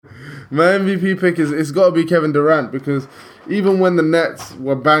My MVP pick it's got to be Kevin Durant, because even when the Nets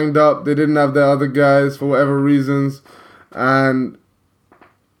were banged up, they didn't have their other guys for whatever reasons, and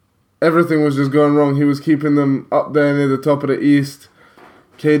everything was just going wrong. He was keeping them up there near the top of the East.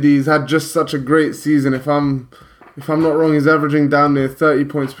 KD's had just such a great season. If I'm not wrong, he's averaging down near 30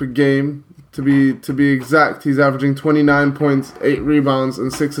 points per game. To be exact, he's averaging 29 points, 8 rebounds,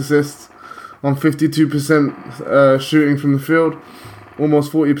 and 6 assists on 52% shooting from the field,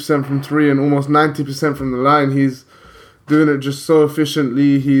 almost 40% from 3, and almost 90% from the line. He's doing it just so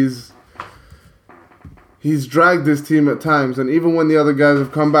efficiently. He's dragged his team at times, and even when the other guys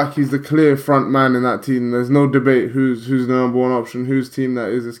have come back, he's the clear front man in that team. There's no debate who's the number one option, whose team that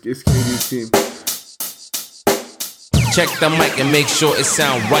is. It's KD's team. Check the mic and make sure it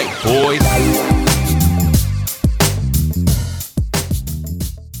sound right, boys.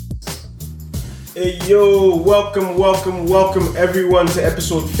 Hey yo, welcome everyone to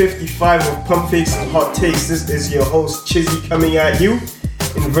episode 55 of Pump Fakes and Hot Takes. This is your host Chizzy coming at you.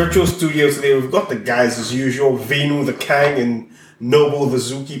 In virtual studio today, we've got the guys as usual, Venu the Kang and Noble the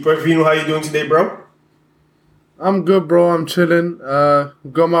Zookeeper. Venu, how you doing today, bro? I'm good, bro. I'm chilling.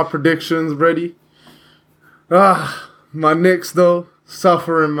 Got my predictions ready. My Knicks, though,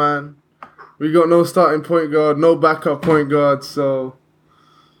 suffering, man. We got no starting point guard, no backup point guard, so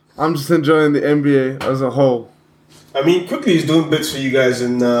I'm just enjoying the NBA as a whole. I mean, quickly he's doing bits for you guys,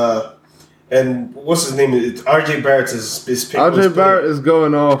 and what's his name? RJ Barrett is picked. RJ Barrett is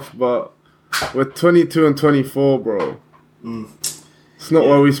going off, but with 22 and 24, bro, it's not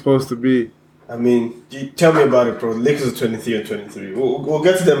where we're supposed to be. I mean, tell me about it, bro. The Lakers are 23 and 23. We'll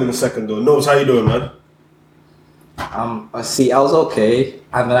get to them in a second, though. Nose, how you doing, man? I was okay,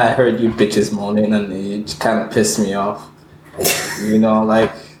 and then I heard you bitches moaning, and it kind of pissed me off. You know,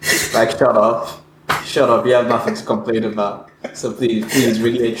 like shut up. You have nothing to complain about. So please,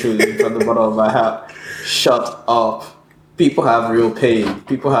 really and truly, from the bottom of my heart, shut up. People have real pain.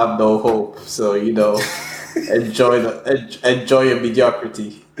 People have no hope. So enjoy your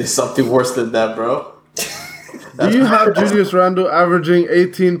mediocrity. There's something worse than that, bro. Do you have Julius Randle averaging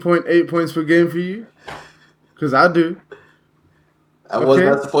 18.8 points per game for you? Because I do. What's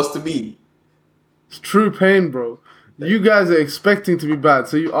that supposed to be? It's true pain, bro. You guys are expecting to be bad,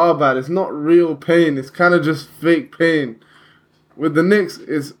 so you are bad. It's not real pain. It's kind of just fake pain. With the Knicks,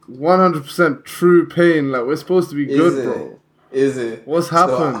 it's 100% true pain. Like, we're supposed to be good, bro. Is it? What's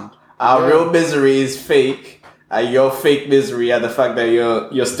happened? So our real misery is fake, and your fake misery and the fact that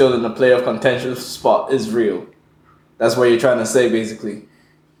you're still in the playoff contention spot is real. That's what you're trying to say, basically.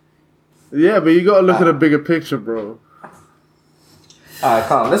 Yeah, but you gotta look at a bigger picture, bro. Alright,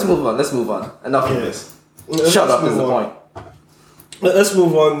 calm. Let's move on. Enough of this. Shut up is the point. Let's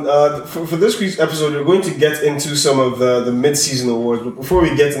move on. For this week's episode, we're going to get into some of the mid-season awards. But before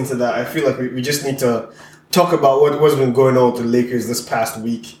we get into that, I feel like we just need to talk about what's been going on with the Lakers this past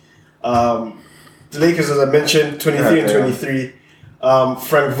week. The Lakers, as I mentioned, 23 and 23.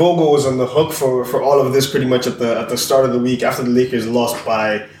 Frank Vogel was on the hook for all of this pretty much at the start of the week after the Lakers lost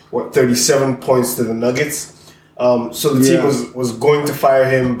by 37 points to the Nuggets. So the team was going to fire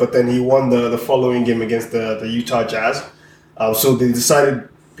him, but then he won the following game against the Utah Jazz. So they decided,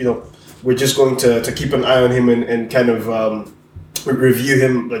 we're just going to keep an eye on him and kind of review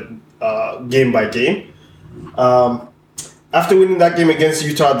him game by game. After winning that game against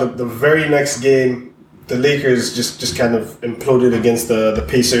Utah, the very next game, the Lakers just kind of imploded against the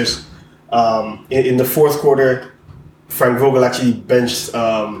Pacers. In the fourth quarter, Frank Vogel actually benched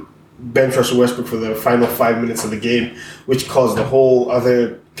Russell Westbrook for the final 5 minutes of the game, which caused a whole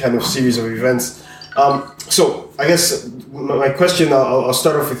other kind of series of events. So I guess my question, I'll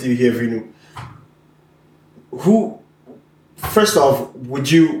start off with you here, Venu. First off, would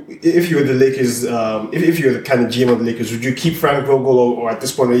you, if you were the Lakers, if you were the kind of GM of the Lakers, would you keep Frank Vogel, or at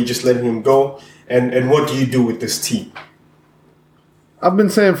this point are you just letting him go? And what do you do with this team? I've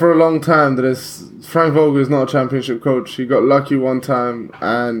been saying for a long time that Frank Vogel is not a championship coach. He got lucky one time,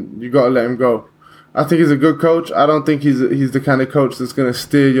 and you got to let him go. I think he's a good coach. I don't think he's the kind of coach that's going to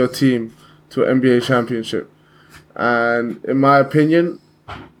steer your team to an NBA championship. And in my opinion,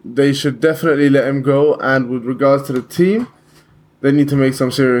 they should definitely let him go. And with regards to the team, they need to make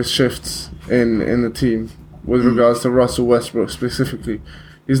some serious shifts in the team with regards to Russell Westbrook specifically.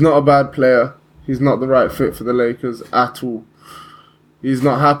 He's not a bad player. He's not the right fit for the Lakers at all. He's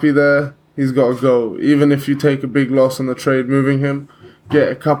not happy there. He's got to go. Even if you take a big loss on the trade moving him, get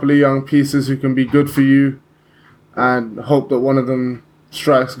a couple of young pieces who can be good for you and hope that one of them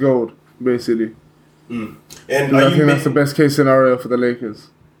strikes gold, basically. And I think that's the best case scenario for the Lakers.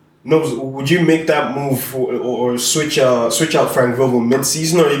 No, would you make that move or switch out Frank Vogel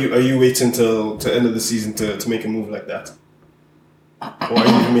mid-season, or are you waiting till the end of the season to make a move like that? Or are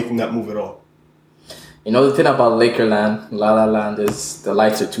you even making that move at all? You know, the thing about Lakerland, La La Land, is the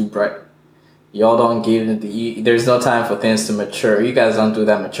lights are too bright. Y'all don't give there's no time for things to mature. You guys don't do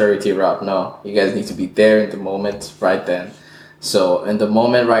that maturity route. No, you guys need to be there in the moment right then. So in the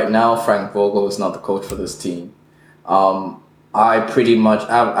moment right now, Frank Vogel is not the coach for this team. I've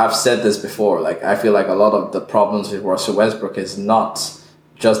said this before. Like, I feel like a lot of the problems with Russell Westbrook is not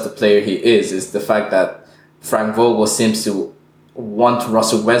just the player he is. It's the fact that Frank Vogel seems to want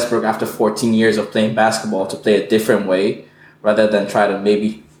Russell Westbrook after 14 years of playing basketball to play a different way rather than try to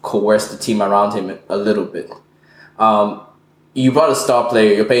maybe coerce the team around him a little bit. You brought a star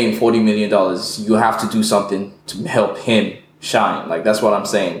player, you're paying $40 million. You have to do something to help him shine. Like, that's what I'm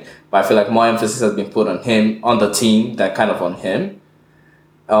saying. But I feel like more emphasis has been put on him, on the team, than kind of on him,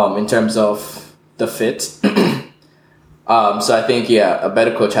 in terms of the fit. So I think, a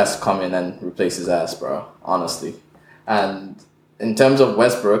better coach has to come in and replace his ass, bro, honestly. And in terms of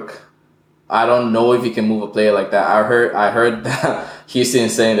Westbrook, I don't know if you can move a player like that. I heard that Houston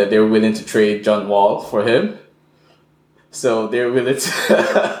saying that they're willing to trade John Wall for him. So they're willing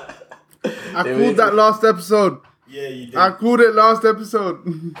to... I called that last episode. Yeah, you did. I called it last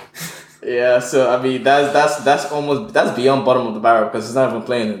episode. Yeah, so I mean that's beyond bottom of the barrel because he's not even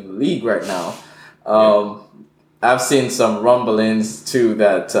playing in the league right now. I've seen some rumblings too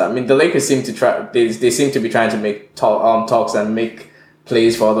that the Lakers seem to try. They seem to be trying to make talks and make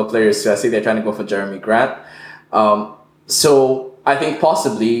plays for other players too. I see they're trying to go for Jeremy Grant. So I think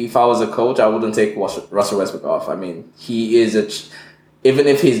possibly if I was a coach, I wouldn't take Russell Westbrook off. I mean, he is even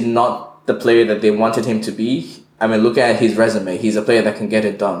if he's not the player that they wanted him to be. I mean, look at his resume. He's a player that can get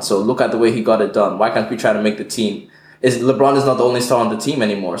it done. So look at the way he got it done. Why can't we try to make the team? LeBron is not the only star on the team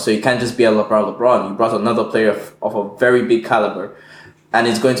anymore. So you can't just be a LeBron. You brought another player of a very big caliber. And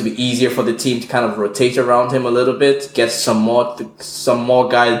it's going to be easier for the team to kind of rotate around him a little bit. Get some more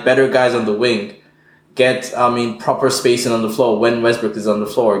guys, better guys on the wing. Get, proper spacing on the floor when Westbrook is on the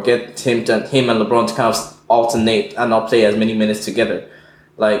floor. Get him and LeBron to kind of alternate and not play as many minutes together.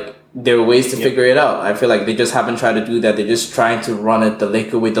 Like, there are ways to figure it out. I feel like they just haven't tried to do that. They're just trying to run it the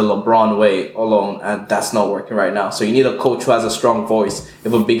Laker way, the LeBron way alone, and that's not working right now. So you need a coach who has a strong voice,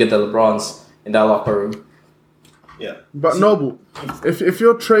 even bigger than LeBron's in that locker room. Yeah. But Noble, if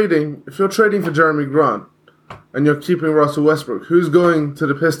you're trading for Jeremy Grant and you're keeping Russell Westbrook, who's going to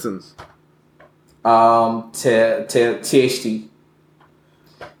the Pistons?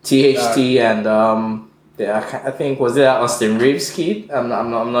 THT and I think was it Austin Reeves kid? I'm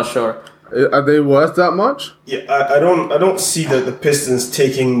not sure. Are they worth that much? Yeah, I don't see the Pistons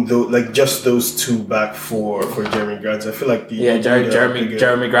taking just those two back for Jeremy Grant. I feel like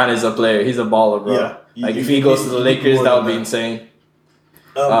Jeremy Grant is a player. He's a baller, bro. Yeah, if he goes to the Lakers, that would be insane.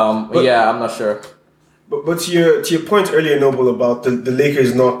 I'm not sure. But to your point earlier, Noble, about the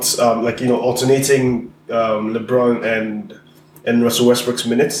Lakers not alternating LeBron and Russell Westbrook's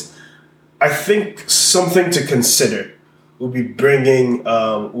minutes. I think something to consider will be bringing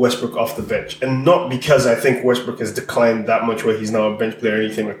Westbrook off the bench. And not because I think Westbrook has declined that much where he's now a bench player or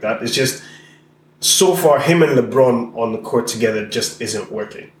anything like that. It's just, so far, him and LeBron on the court together just isn't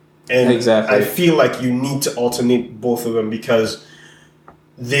working. And exactly. I feel like you need to alternate both of them because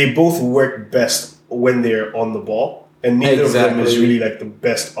they both work best when they're on the ball. And neither of them is really the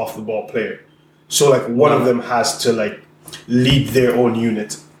best off the ball player. So one of them has to lead their own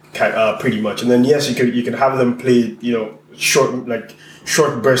unit. Pretty much, and then yes, you can have them play short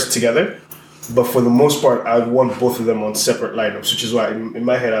bursts together, but for the most part, I want both of them on separate lineups, which is why in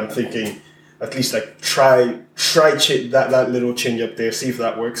my head I'm thinking at least try that little change up there, see if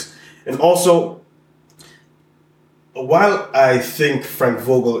that works. And also, while I think Frank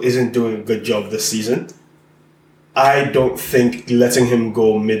Vogel isn't doing a good job this season, I don't think letting him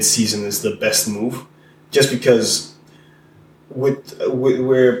go mid-season is the best move, just because.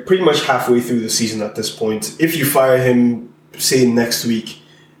 We're pretty much halfway through the season at this point. If you fire him, say next week,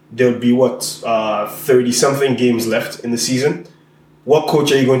 there'll be 30-something games left in the season. What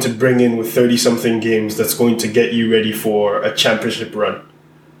coach are you going to bring in with 30-something games that's going to get you ready for a championship run?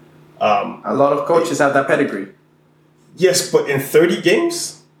 A lot of coaches have that pedigree. Yes, but in 30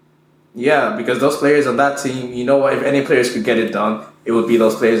 games? Yeah, because those players on that team, you know what, if any players could get it done, it would be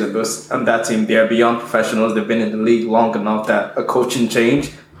those players on that team. They are beyond professionals. They've been in the league long enough that a coaching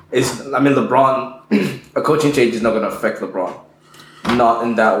change LeBron, a coaching change is not going to affect LeBron. Not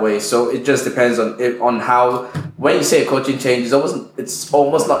in that way. So it just depends on how, when you say a coaching change, it's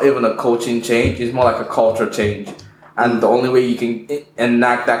almost not even a coaching change. It's more like a culture change. And the only way you can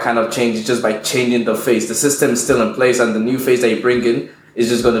enact that kind of change is just by changing the face. The system is still in place, and the new face that you bring in is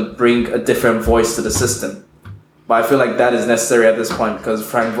just going to bring a different voice to the system. But I feel like that is necessary at this point because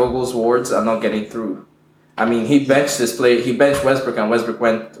Frank Vogel's words are not getting through. I mean, he benched Westbrook, and Westbrook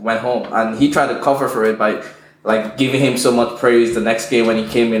went home, and he tried to cover for it by like giving him so much praise the next game when he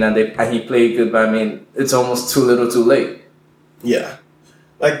came in and he played good. But I mean, it's almost too little, too late. Yeah,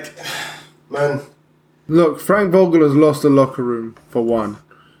 like, man. Look, Frank Vogel has lost the locker room for one.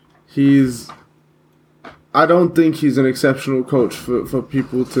 I don't think he's an exceptional coach for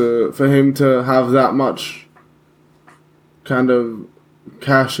him to have that much kind of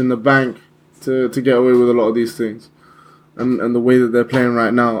cash in the bank to get away with a lot of these things, and the way that they're playing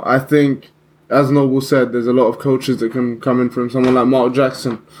right now. I think, as Noble said, there's a lot of coaches that can come in from someone like Mark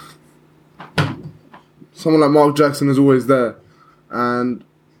Jackson. Someone like Mark Jackson is always there, and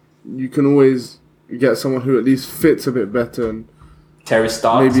you can always get someone who at least fits a bit better and Terry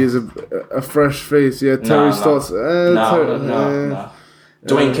Stotts maybe is a fresh face. Yeah, Terry Stotts. No.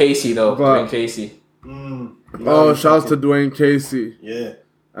 Dwayne Casey though. Dwayne Casey. Shouts to Dwayne Casey. Yeah.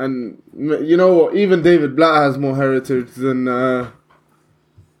 And you know what? Even David Blatt has more heritage than.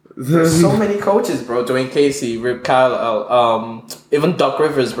 There's so many coaches, bro. Dwayne Casey, Rip Kyle, even Doc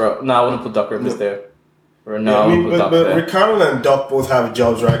Rivers, bro. No, I wouldn't put Doc Rivers there. But Rick Carroll and Doc both have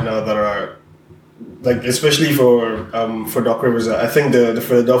jobs right now that are, like, especially for Doc Rivers. I think the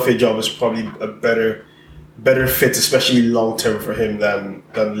Philadelphia job is probably a better fit, especially long term for him than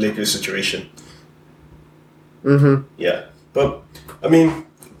the Lakers situation. Mm-hmm. Yeah, but I mean,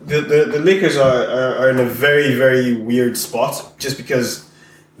 the Lakers are in a very, very weird spot just because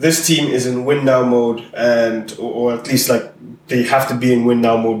this team is in win now mode, or at least like they have to be in win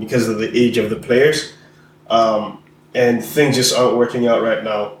now mode because of the age of the players. And things just aren't working out right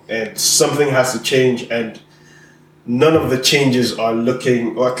now, and something has to change, and none of the changes are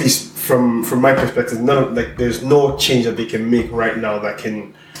looking, or at least from my perspective, there's no change that they can make right now that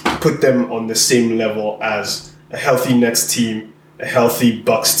can put them on the same level as a healthy Nets team, a healthy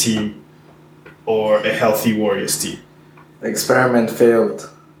Bucks team, or a healthy Warriors team. The experiment failed.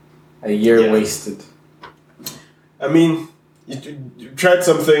 A year wasted. I mean, you tried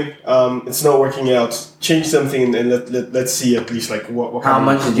something, it's not working out. Change something and let's see at least like what how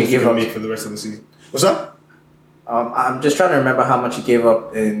much did you give up make for the rest of the season. What's up? I'm just trying to remember how much you gave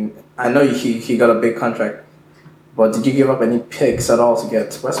up I know he got a big contract, but did you give up any picks at all to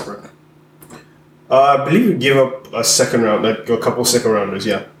get Westbrook? I believe we gave up a second round, like a couple second rounders,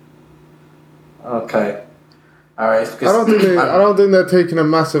 yeah. Okay. Alright. I don't think they're taking a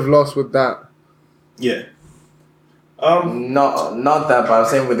massive loss with that. Yeah. Not that, but I'm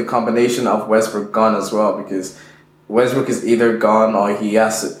saying with the combination of Westbrook gone as well, because Westbrook is either gone or he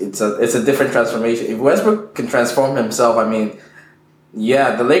has to, it's a different transformation. If Westbrook can transform himself, I mean,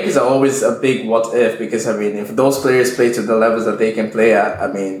 yeah, the Lakers are always a big what if, because I mean, if those players play to the levels that they can play at, I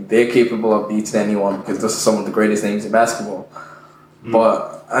mean, they're capable of beating anyone because those are some of the greatest names in basketball.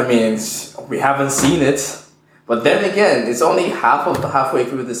 But I mean, we haven't seen it. But then again, it's only halfway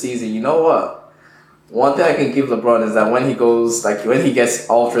through the season. You know what? One thing I can give LeBron is that when he gets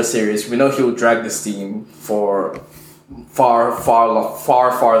ultra serious, we know he'll drag this team for far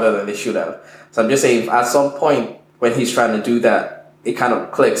farther than they should have. So I'm just saying, at some point when he's trying to do that, it kind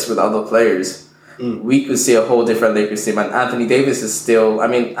of clicks with other players. We could see a whole different Lakers team. And Anthony Davis is still,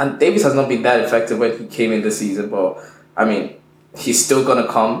 and Davis has not been that effective when he came in this season, but I mean, he's still gonna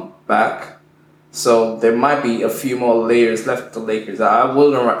come back. So there might be a few more layers left with the Lakers. I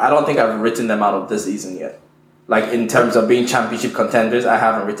don't think I've written them out of this season yet. Like in terms of being championship contenders, I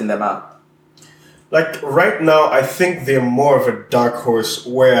haven't written them out. Like right now, I think they're more of a dark horse.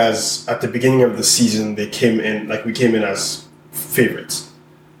 Whereas at the beginning of the season, we came in as favorites.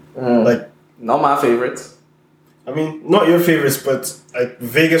 Like not my favorites. I mean, not your favorites, but like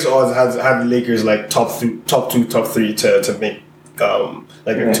Vegas odds had the Lakers like top 2, top 3 to make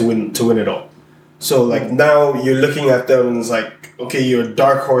to win it all. So like now you're looking at them and it's like, okay, you're a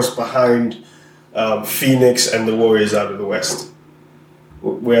dark horse behind Phoenix and the Warriors out of the West,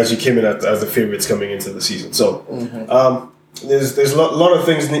 whereas you came in as the favorites coming into the season. So there's a lot of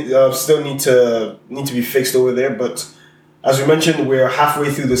things still need to be fixed over there. But as we mentioned, we're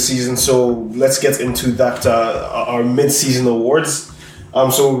halfway through the season, so let's get into that our mid-season awards.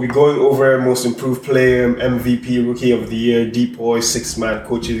 So we'll be going over Most Improved Player, MVP, Rookie of the Year, Deep Boy, Sixth Man,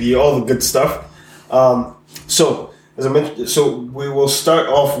 Coach of the Year, all the good stuff. So as I mentioned, we will start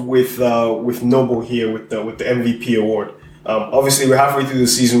off with Noble here with the MVP award. Obviously, we're halfway through the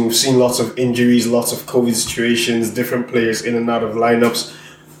season. We've seen lots of injuries, lots of COVID situations, different players in and out of lineups.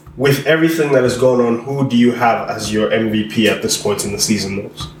 with everything that has gone on, who do you have as your MVP at this point in the season,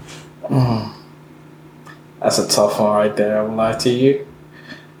 Knowles? That's a tough one right there. I won't lie to you.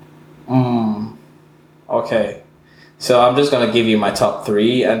 Okay. So I'm just gonna give you my top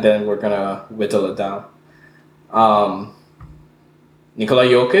 3, and then we're gonna whittle it down. Nikola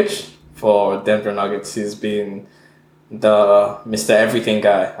Jokic for Denver Nuggets. He's been the Mr. Everything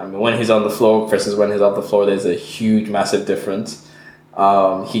guy. I mean, when he's on the floor versus when he's off the floor, there's a huge, massive difference.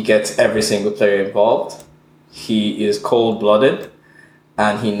 He gets every single player involved. He is cold-blooded,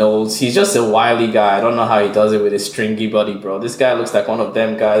 and he knows he's just a wily guy. I don't know how he does it with his stringy body, bro. This guy looks like one of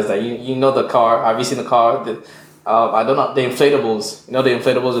them guys that you know the car. Have you seen the car? I don't know, the inflatables. You know the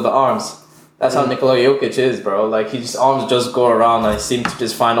inflatables with the arms. That's how Nikola Jokic is, bro. Like, his arms just go around, and he seems to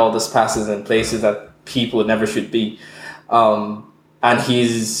just find all these passes in places that people never should be. And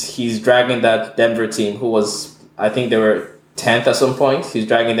he's dragging that Denver team, who was, I think they were 10th at some point. He's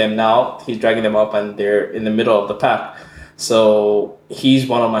dragging them now. He's dragging them up, and they're in the middle of the pack. So he's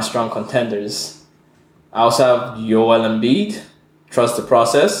one of my strong contenders. I also have Joel Embiid, trust the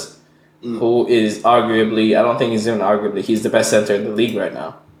process, who is arguably, I don't think he's even arguably, he's the best center in the league right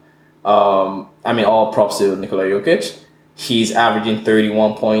now. I mean, all props to Nikola Jokic. He's averaging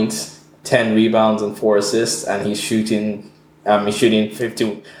 31 points, 10 rebounds, and 4 assists, and he's shooting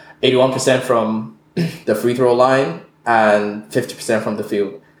 81% from the free throw line and 50% from the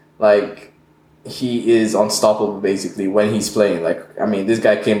field. Like, he is unstoppable basically when he's playing. Like, I mean, this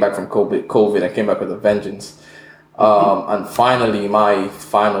guy came back from COVID and came back with a vengeance. And finally, my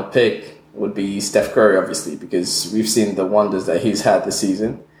final pick would be Steph Curry, obviously, because we've seen the wonders that he's had this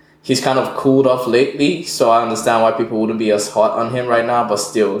season. He's kind of cooled off lately, so I understand why people wouldn't be as hot on him right now, but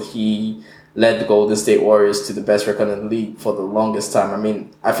still, he led the Golden State Warriors to the best record in the league for the longest time. I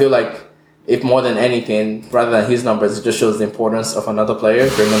mean, I feel like if more than anything, rather than his numbers, it just shows the importance of another player,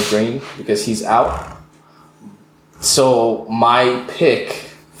 Draymond Green, because he's out. So my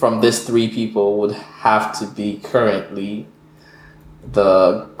pick from these 3 people would have to be currently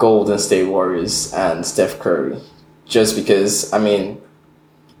the Golden State Warriors and Steph Curry. Just because, I mean,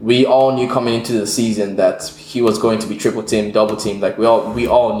 we all knew coming into the season that he was going to be triple team, double team. Like, we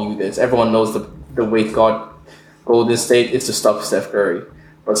all knew this. Everyone knows the way God Golden State is to stop Steph Curry.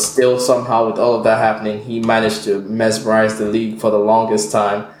 But still, somehow, with all of that happening, he managed to mesmerize the league for the longest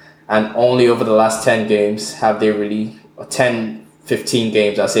time. And only over the last 10 games have they really, 10, 15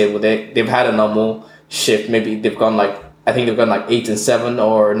 games, I say, they've had a normal shift. Maybe they've gone like 8-7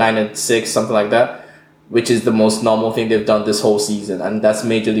 or 9-6, something like that, which is the most normal thing they've done this whole season. And that's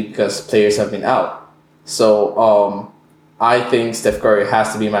majorly because players have been out. So I think Steph Curry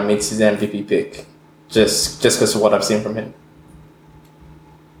has to be my mid-season MVP pick, just because of what I've seen from him.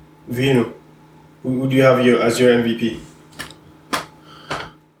 Vino, who do you have as your MVP?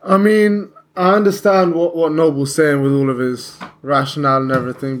 I mean, I understand what Noble's saying with all of his rationale and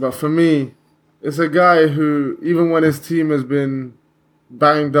everything, but for me, it's a guy who, even when his team has been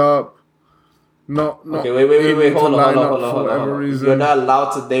banged up, not okay, wait, hold on. Reason. You're not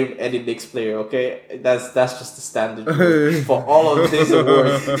allowed to name any Knicks player, okay? That's just the standard rule. For all of these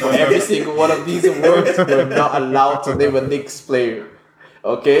awards, for every single one of these awards, you're not allowed to name a Knicks player,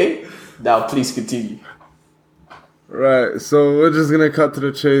 okay? Now, please continue. Right, so we're just gonna cut to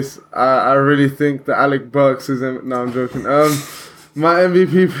the chase. I really think that Alec Burks is. No, I'm joking. My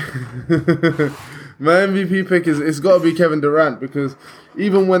MVP, my MVP pick is, it's got to be Kevin Durant, because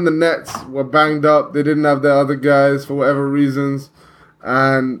even when the Nets were banged up, they didn't have their other guys for whatever reasons,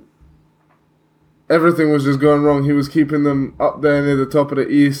 and everything was just going wrong. He was keeping them up there near the top of the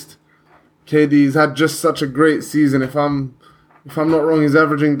East. KD's had just such a great season. If I'm not wrong, he's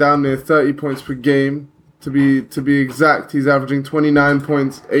averaging down near 30 points per game. To be exact, he's averaging 29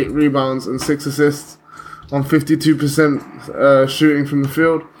 points, 8 rebounds, and 6 assists on 52% shooting from the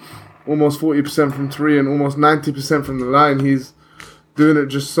field, almost 40% from 3, and almost 90% from the line. He's doing it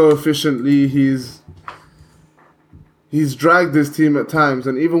just so efficiently. He's dragged his team at times,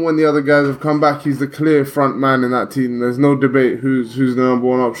 and even when the other guys have come back, he's the clear front man in that team. There's no debate who's the number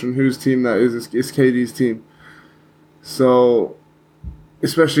one option, whose team that is. It's KD's team. So,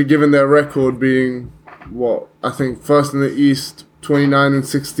 especially given their record being, I think first in the East,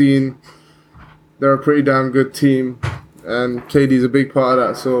 29-16, they're a pretty damn good team, and KD's a big part of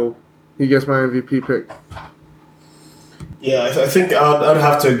that, so he gets my MVP pick. Yeah, I think I'd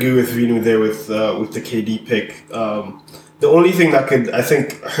have to agree with Vino there with the KD pick. The only thing that could, I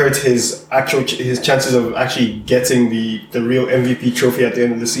think, hurt his chances of actually getting the real MVP trophy at the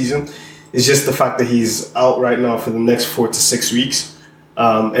end of the season is just the fact that he's out right now for the next 4 to 6 weeks,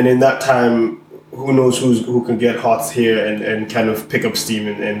 and in that time, who knows who can get hot here and kind of pick up steam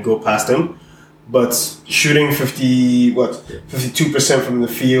and go past him. But shooting 52% from the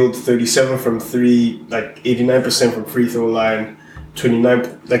field, 37 from three, like 89% from free throw line,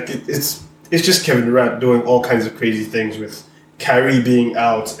 29. Like it's just Kevin Durant doing all kinds of crazy things with Kyrie being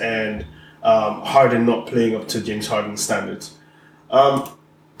out and Harden not playing up to James Harden's standards.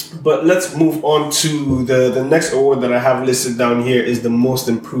 But let's move on to the next award that I have listed down here is the Most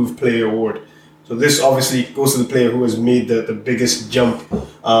Improved Player Award. So this obviously goes to the player who has made the biggest jump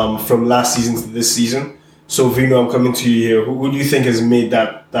from last season to this season. So Vino, I'm coming to you here. Who do you think has made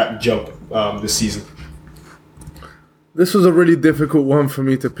that jump this season? This was a really difficult one for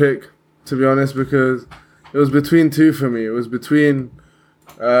me to pick, to be honest, because it was between two for me. It was between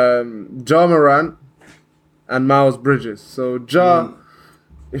Ja Morant and Miles Bridges. So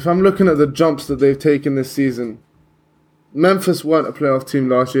if I'm looking at the jumps that they've taken this season, Memphis weren't a playoff team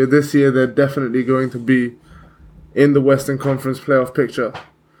last year. This year, they're definitely going to be in the Western Conference playoff picture.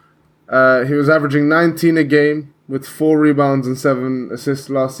 He was averaging 19 a game with 4 rebounds and 7 assists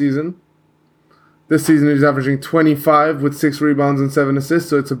last season. This season, he's averaging 25 with 6 rebounds and 7 assists.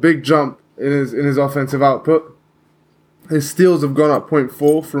 So it's a big jump in his offensive output. His steals have gone up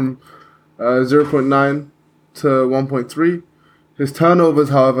 0.4 from 0.9 to 1.3. His turnovers,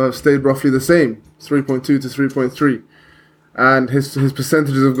 however, have stayed roughly the same, 3.2 to 3.3. And his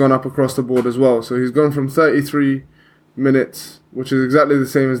percentages have gone up across the board as well. So he's gone from 33 minutes, which is exactly the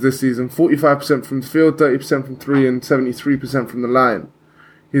same as this season, 45% from the field, 30% from 3, and 73% from the line.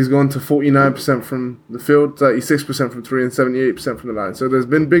 He's gone to 49% from the field, 36% from 3, and 78% from the line. So there's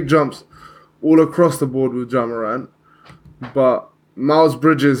been big jumps all across the board with Ja Morant. But Miles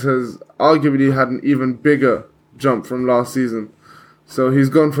Bridges has arguably had an even bigger jump from last season. So he's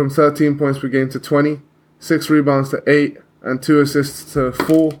gone from 13 points per game to 20, 6 rebounds to 8, and 2 assists to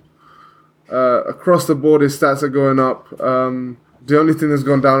 4. Across the board, his stats are going up. The only thing that's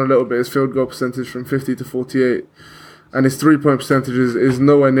gone down a little bit is field goal percentage from 50 to 48. And his 3-point percentage is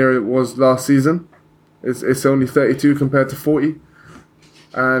nowhere near it was last season. It's only 32 compared to 40.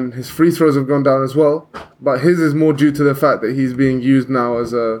 And his free throws have gone down as well. But his is more due to the fact that he's being used now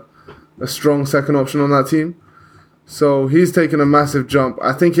as a strong second option on that team. So he's taken a massive jump.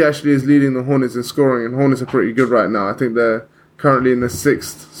 I think he actually is leading the Hornets in scoring, and Hornets are pretty good right now. I think they're currently in the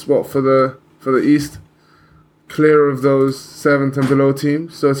 6th spot for the East, clear of those 7th and below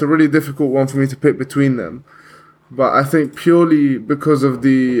teams. So it's a really difficult one for me to pick between them. But I think purely because of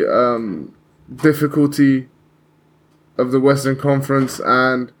the difficulty of the Western Conference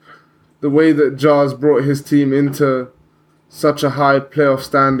and the way that Ja's brought his team into such a high playoff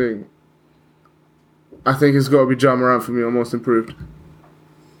standing, I think it's got to be Ja Morant for me on Most Improved.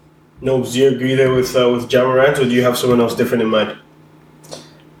 Nobes, do you agree there with Ja Morant, or do you have someone else different in mind?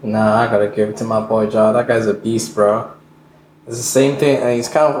 Nah, I gotta give it to my boy Ja. That guy's a beast, bro. It's the same thing, and it's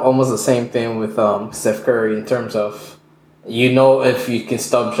kind of almost the same thing with Steph Curry in terms of, if you can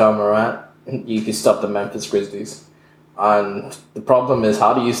stop Ja Morant, you can stop the Memphis Grizzlies. And the problem is,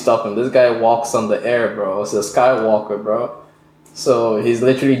 how do you stop him? This guy walks on the air, bro. It's a skywalker, bro. So he's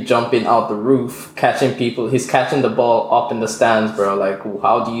literally jumping out the roof, catching people. He's catching the ball up in the stands, bro. Like,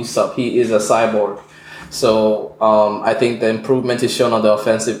 how do you stop? He is a cyborg. So I think the improvement is shown on the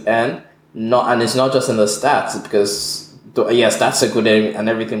offensive end. And it's not just in the stats, because, stats are good and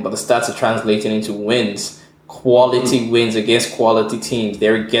everything, but the stats are translating into wins. Quality wins against quality teams.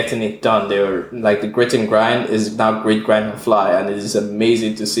 They're getting it done. They're like, the grit and grind is now grit, grind, and fly. And it is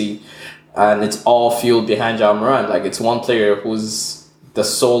amazing to see. And it's all fueled behind Ja Morant. Like, it's one player who's the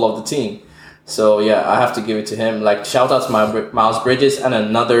soul of the team. So, yeah, I have to give it to him. Like, shout out to Miles Bridges. And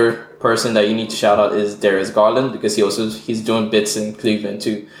another person that you need to shout out is Darius Garland, because he's doing bits in Cleveland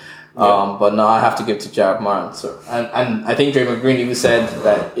too. Yeah. But no, I have to give it to Ja Morant. So, and I think Draymond Green even said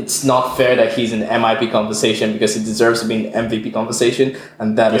that it's not fair that he's in the MIP conversation because he deserves to be in the MVP conversation.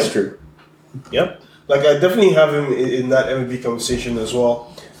 And that is true. Yep. Like, I definitely have him in that MVP conversation as well.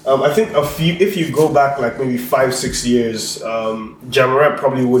 I think if you go back like maybe 5-6 years, Ja Morant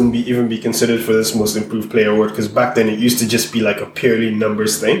probably wouldn't even be considered for this Most Improved Player award, because back then it used to just be like a purely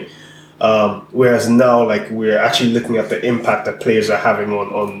numbers thing, whereas now like we're actually looking at the impact that players are having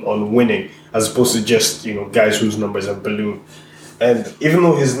on winning, as opposed to just guys whose numbers have ballooned. And even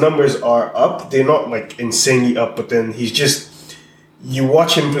though his numbers are up, they're not like insanely up, but then he's just, you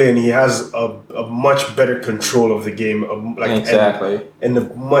watch him play and he has a much better control of the game, exactly, and a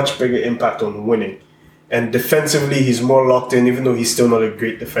much bigger impact on winning. And defensively, he's more locked in, even though he's still not a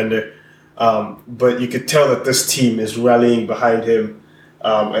great defender. But you could tell that this team is rallying behind him,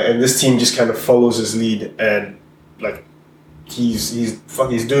 and this team just kind of follows his lead. And like,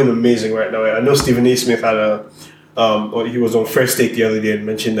 he's doing amazing right now. I know Stephen A. Smith had or he was on First Take the other day and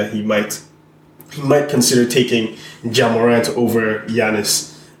mentioned that he might consider taking Ja Morant over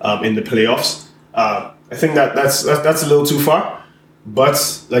Giannis in the playoffs. I think that's a little too far,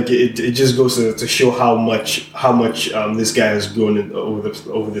 but like it just goes to show how much this guy has grown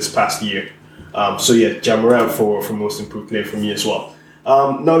over this past year. So yeah, Ja Morant for most improved player for me as well.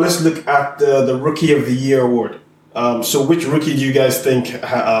 Now let's look at the Rookie of the Year award. So which rookie do you guys think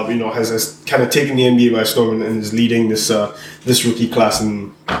has kind of taken the NBA by storm and is leading this rookie class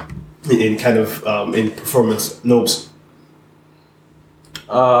in performance? Nobes.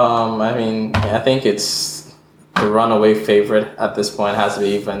 I mean, I think it's the runaway favorite at this point has to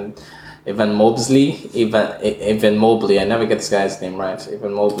be Evan Mobley. Evan Mobley. I never get this guy's name right.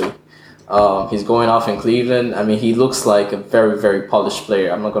 Evan Mobley. He's going off in Cleveland. I mean, he looks like a very, very polished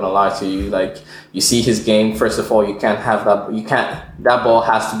player. I'm not gonna lie to you. Like, you see his game. First of all, you can't have that. That ball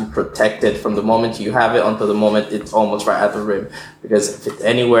has to be protected from the moment you have it until the moment it's almost right at the rim. Because if it's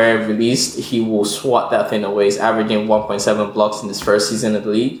anywhere released, he will swat that thing away. He's averaging 1.7 blocks in his first season in the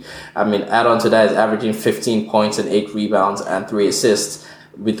league. I mean, add on to that, he's averaging 15 points and 8 rebounds and 3 assists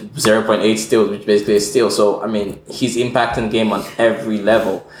with 0.8 steals, which basically is steal. So, I mean, he's impacting the game on every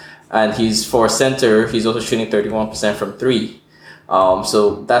level. And he's for center, he's also shooting 31% from 3.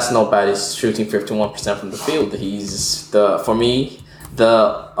 So that's not bad. He's shooting 51% from the field. For me, the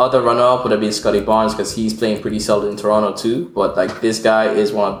other runner-up would have been Scotty Barnes because he's playing pretty solid in Toronto too. But like, this guy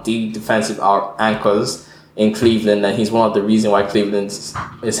is one of the defensive anchors in Cleveland, and he's one of the reasons why Cleveland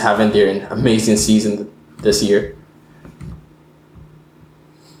is having their amazing season this year.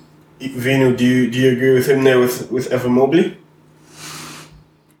 Vino, do you agree with him there with Evan Mobley?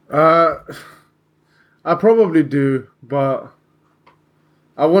 I probably do, but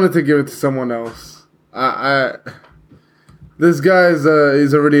I wanted to give it to someone else. This guy is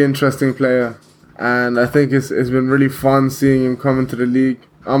a really interesting player, and I think it's been really fun seeing him come into the league.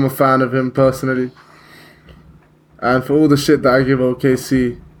 I'm a fan of him personally, and for all the shit that I give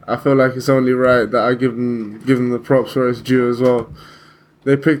OKC, I feel like it's only right that I give them the props where it's due as well.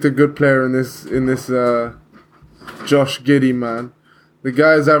 They picked a good player in this Josh Giddey, man. The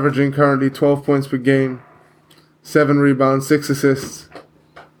guy is averaging currently 12 points per game, 7 rebounds, 6 assists,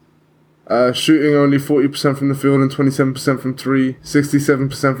 shooting only 40% from the field and 27% from 3,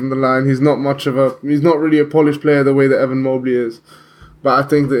 67% from the line. He's not really a polished player the way that Evan Mobley is, but I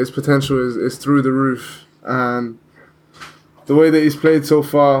think that his potential is through the roof. And the way that he's played so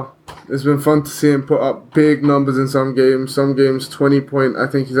far, it's been fun to see him put up big numbers in some games. Some games 20 point. I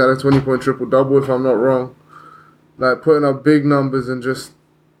think he's had a 20-point triple-double if I'm not wrong. Like, putting up big numbers and just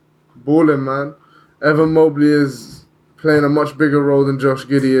balling, man. Evan Mobley is playing a much bigger role than Josh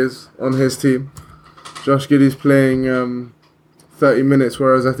Giddey is on his team. Josh Giddey's playing 30 minutes,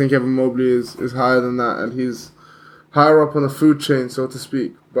 whereas I think Evan Mobley is higher than that, and he's higher up on the food chain, so to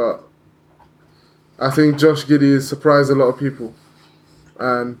speak. But I think Josh Giddey has surprised a lot of people,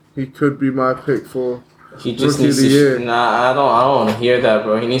 and he could be my pick for Rookie of the Year. Nah, I don't want to hear that,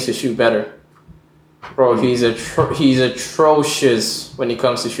 bro. He needs to shoot better. Bro, he's atrocious when it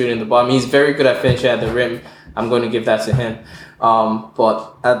comes to shooting the ball. I mean, he's very good at finishing at the rim. I'm going to give that to him.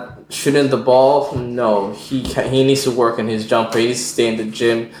 But at shooting the ball, no. He needs to work on his jumper. He needs to stay in the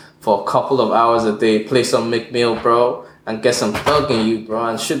gym for a couple of hours a day, play some McMill, bro, and get some thug in you, bro,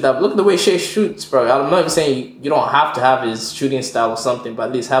 and shoot that. Look at the way Shea shoots, bro. I'm not even saying you don't have to have his shooting style or something, but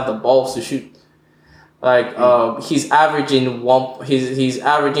at least have the balls to shoot. Like, he's averaging 4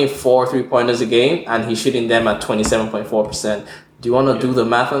 3-pointers a game, and he's shooting them at 27.4%. Do you want to do the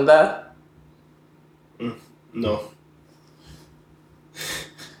math on that? No.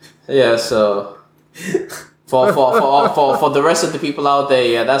 Yeah, so for the rest of the people out there,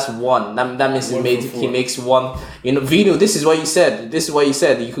 yeah, that's one. That means he makes one. You know, Vino, this is what you said.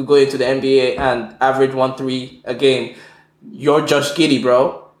 You could go into the NBA and average 1-3 a game. You're Josh Giddey,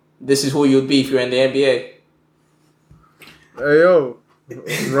 bro. This is who you'd be if you're in the NBA. Hey, yo.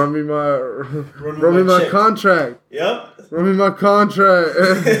 Run me my contract. Yep. Run me my contract.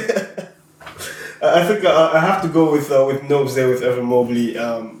 I think I have to go with Nobes there with Evan Mobley.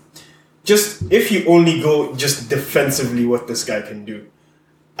 Just if you only go just defensively, what this guy can do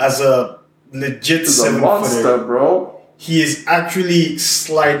as a legit 7-footer, bro. He is actually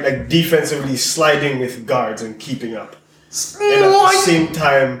defensively sliding with guards and keeping up. And at the same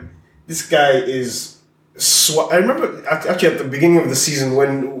time, this guy is. I remember actually at the beginning of the season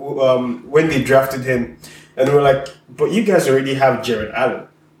when they drafted him, and they were like, "But you guys already have Jared Allen.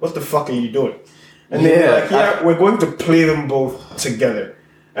 What the fuck are you doing?" And they were like, "Yeah, we're going to play them both together."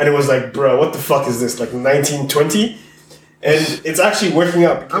 And it was like, "Bro, what the fuck is this? Like 1920?" And it's actually working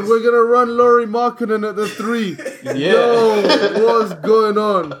out. And we're going to run Laurie Markkinen at the 3. Yo, what's going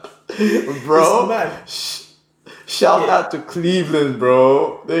on? Bro, shout out to Cleveland,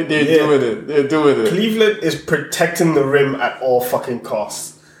 bro. They're doing it. They're doing it. Cleveland is protecting the rim at all fucking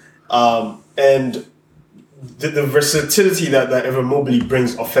costs. And the versatility that Evan Mobley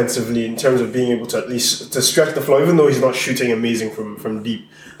brings offensively in terms of being able to at least to stretch the floor, even though he's not shooting amazing from deep.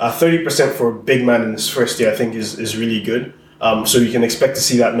 30% for a big man in his first year, I think, is really good. So you can expect to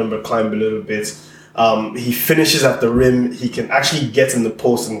see that number climb a little bit. He finishes at the rim. He can actually get in the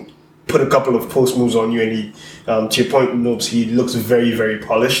post and put a couple of post moves on you. And he, to your point, Nobes, he looks very, very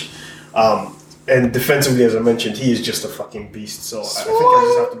polished. And defensively, as I mentioned, he is just a fucking beast. So I think I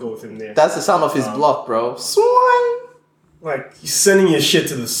just have to go with him there. That's the sound of his block, bro. Swine. Like, he's sending his shit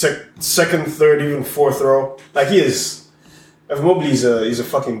to the second, third, even fourth row. Like, he is... Evan Mobley is a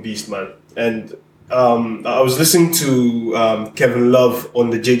fucking beast, man. And I was listening to Kevin Love on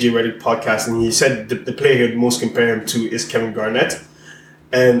the JJ Redick podcast, and he said the player he'd most compare him to is Kevin Garnett.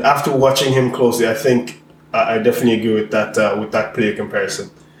 And after watching him closely, I think I definitely agree with that player comparison.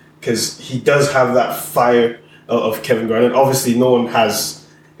 Because he does have that fire of Kevin Garnett. Obviously, no one has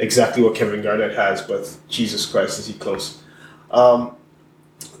exactly what Kevin Garnett has, but Jesus Christ, is he close.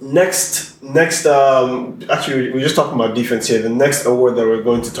 Next, actually, we're just talking about defense here. The next award that we're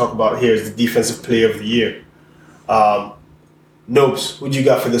going to talk about here is the Defensive Player of the Year. Nobes, who do you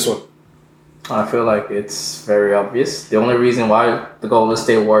got for this one? I feel like it's very obvious. The only reason why the Golden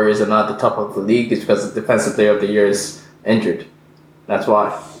State Warriors are not at the top of the league is because the Defensive Player of the Year is injured. That's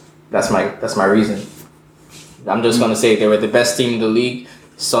why. That's my reason. I'm just gonna say they were the best team in the league.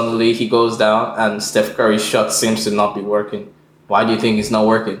 Suddenly he goes down and Steph Curry's shot seems to not be working. Why do you think it's not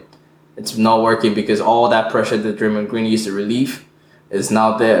working? It's not working because all that pressure that Draymond Green used to relieve is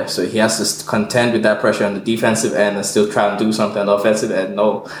now there. So he has to contend with that pressure on the defensive end and still try and do something on the offensive end.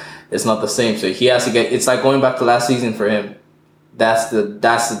 No, it's not the same. So he has to get. It's like going back to last season for him. That's the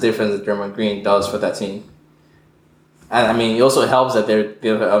difference that Draymond Green does for that team. And I mean, it also helps that they're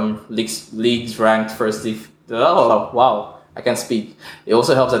leagues ranked first. Wow, I can't speak. It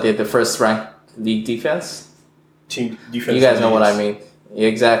also helps that they're the first ranked league defense. Team defense. You guys know what I mean.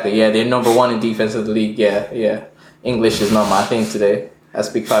 Exactly. Yeah, they're number 1 in defense of the league. Yeah. English is not my thing today. I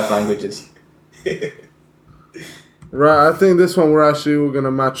speak 5 languages. Right, I think this one we're going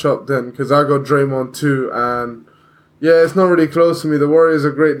to match up then, because I got Draymond too, and yeah, it's not really close to me. The Warriors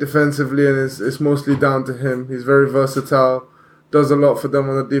are great defensively, and it's mostly down to him. He's very versatile, does a lot for them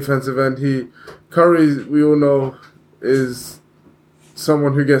on the defensive end. Curry, we all know, is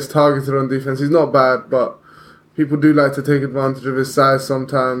someone who gets targeted on defense. He's not bad, but people do like to take advantage of his size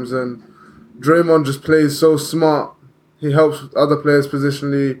sometimes, and Draymond just plays so smart. He helps other players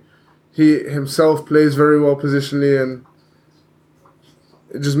positionally. He himself plays very well positionally, and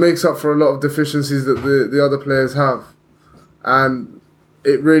it just makes up for a lot of deficiencies that the other players have. And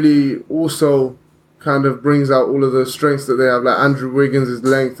it really also kind of brings out all of the strengths that they have, like Andrew Wiggins'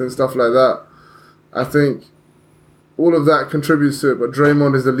 length and stuff like that. I think all of that contributes to it, but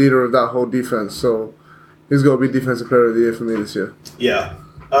Draymond is the leader of that whole defense, so he's got to be Defensive Player of the Year for me this year. Yeah.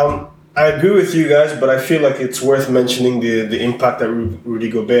 I agree with you guys, but I feel like it's worth mentioning the impact that Rudy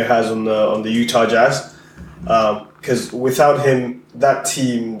Gobert has on the Utah Jazz. Because without him, that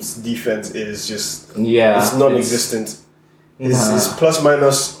team's defense is just it's non-existent. His plus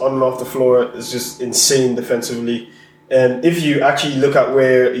minus on and off the floor is just insane defensively. And if you actually look at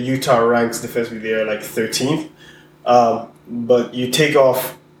where Utah ranks defensively, they're like 13th. But you take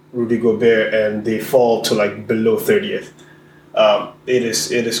off Rudy Gobert and they fall to like below 30th. It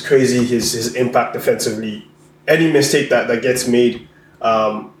is crazy his impact defensively. Any mistake that gets made,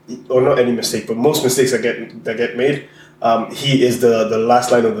 or not any mistake, but most mistakes that get made, he is the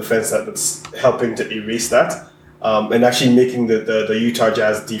last line of defense that's helping to erase that, and actually making the Utah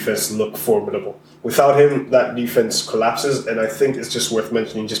Jazz defense look formidable. Without him, that defense collapses, and I think it's just worth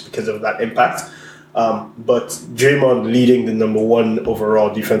mentioning just because of that impact. But Draymond leading the number 1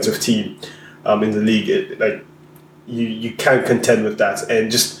 overall defensive team in the league, you can't contend with that. And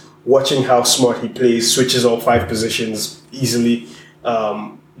just watching how smart he plays, switches all 5 positions easily,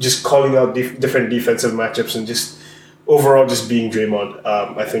 just calling out different defensive matchups, and just overall just being Draymond.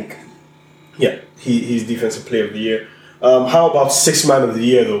 I think, he's Defensive Player of the Year. How about 6th Man of the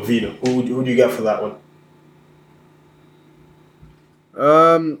Year though, Vino? Who do you got for that one?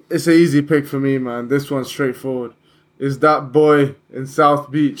 It's an easy pick for me, man. This one's straightforward. It's that boy in South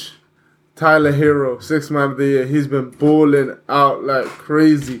Beach, Tyler Hero, 6th Man of the Year. He's been balling out like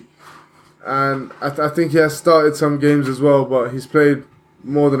crazy. And I think he has started some games as well, but he's played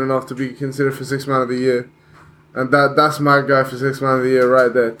more than enough to be considered for 6th Man of the Year. And that's my guy for Sixth Man of the Year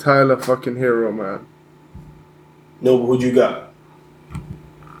right there. Tyler fucking Hero, man. No, but who you got?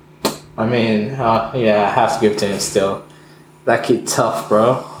 I mean, yeah, I have to give it to him still. That kid tough,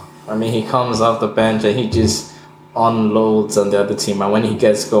 bro. I mean, he comes off the bench and he just unloads on the other team. And when he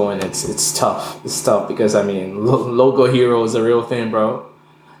gets going, it's tough. It's tough because, I mean, logo hero is a real thing, bro.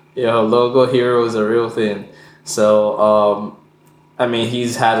 Logo hero is a real thing. So, I mean,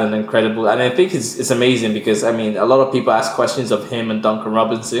 he's had an incredible... And I think it's amazing because, I mean, a lot of people ask questions of him and Duncan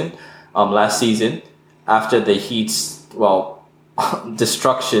Robinson last season after the Heat's,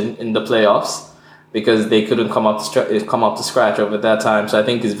 destruction in the playoffs because they couldn't come up to scratch over that time. So I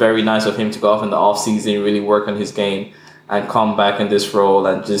think it's very nice of him to go off in the offseason, really work on his game and come back in this role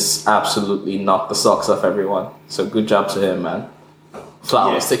and just absolutely knock the socks off everyone. So good job to him, man.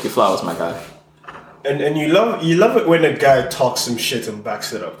 Flowers, take your flowers, my guy. And you love it when a guy talks some shit and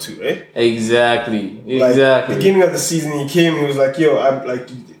backs it up too, eh? Exactly. Like, beginning of the season, he came. He was like, "Yo, I'm like,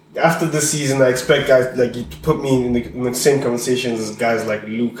 after this season, I expect guys like you to put me in the same conversations as guys like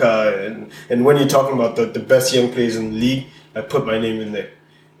Luka, and when you're talking about the best young players in the league, I put my name in there."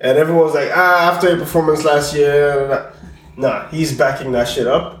 And everyone's like, after your performance last year, nah, he's backing that shit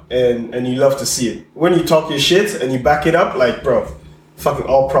up, and you love to see it. When you talk your shit and you back it up, like, bro, fucking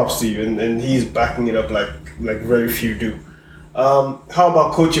all props to you, and he's backing it up like very few do. How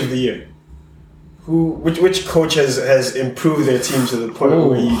about Coach of the Year? Which coach has improved their team to the point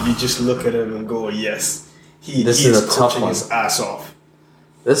where you just look at him and go, yes, he is coaching his ass off.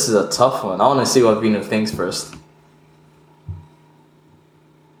 This is a tough one. I want to see what Vino thinks first.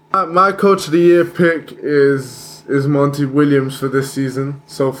 My Coach of the Year pick is Monty Williams for this season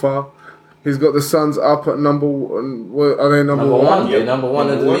so far. He's got the Suns up at number one. Are they number one? They're number one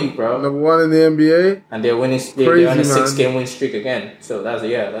in the league, bro. Number one in the NBA. And they're winning. They're on a 6-game win streak again. So that's.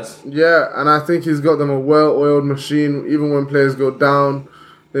 Yeah, and I think he's got them a well-oiled machine. Even when players go down,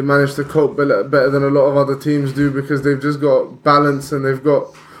 they manage to cope better than a lot of other teams do because they've just got balance and they've got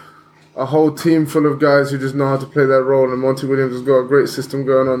a whole team full of guys who just know how to play that role. And Monty Williams has got a great system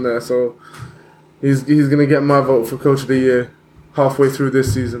going on there. So he's gonna get my vote for Coach of the Year halfway through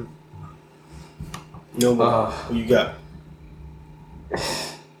this season. No, who you got?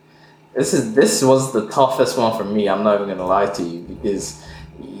 This was the toughest one for me. I'm not even gonna lie to you because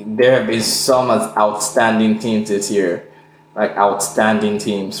there have been some outstanding teams this year, like outstanding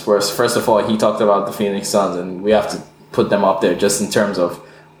teams. First of all, he talked about the Phoenix Suns, and we have to put them up there just in terms of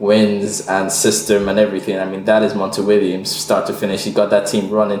wins and system and everything. I mean, that is Monty Williams, start to finish. He got that team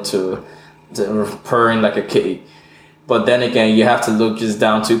running to purring like a kitty. But then again, you have to look just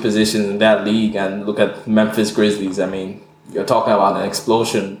down 2 positions in that league and look at Memphis Grizzlies. I mean, you're talking about an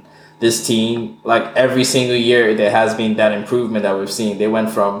explosion. This team, like every single year, there has been that improvement that we've seen. They went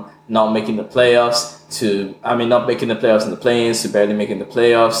from not making the playoffs to, not making the playoffs in the play-ins to barely making the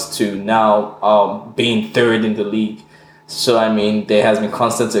playoffs to now being 3rd in the league. So, I mean, there has been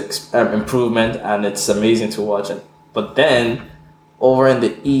constant improvement and it's amazing to watch it. But then, over in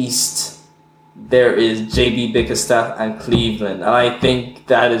the East, there is JB Bickerstaff and Cleveland. And I think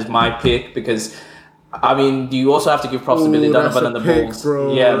that is my pick because, you also have to give props to Billy Donovan and the Bulls.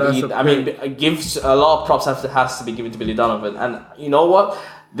 Bro. Yeah, gives a lot of props has to be given to Billy Donovan. And you know what?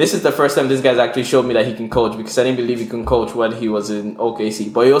 This is the first time this guy's actually showed me that he can coach because I didn't believe he can coach when he was in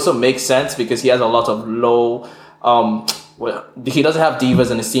OKC. But it also makes sense because he has a lot of low... he doesn't have divas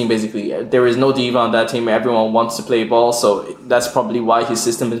in his team, basically. There is no diva on that team. Everyone wants to play ball, so that's probably why his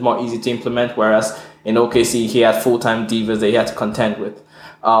system is more easy to implement, whereas in OKC, he had full-time divas that he had to contend with.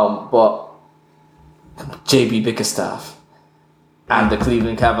 But JB Bickerstaff and the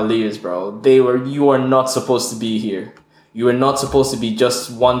Cleveland Cavaliers, bro, you are not supposed to be here. You are not supposed to be just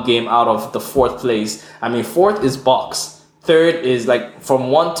 1 game out of the 4th place. 4th is Bucks. 3rd is like from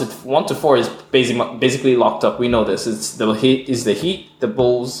 1 to 4 is basically locked up. We know this. It's the Heat, the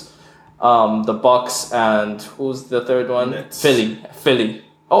Bulls, the Bucks, and who's the 3rd one? Nets. Philly.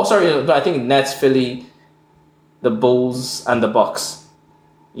 Oh, sorry, I think Nets, Philly, the Bulls, and the Bucks.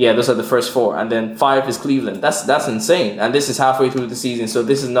 Yeah, those are the first 4, and then 5 is Cleveland. That's insane. And this is halfway through the season, so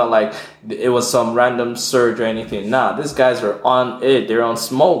this is not like it was some random surge or anything. Nah, these guys are on it. They're on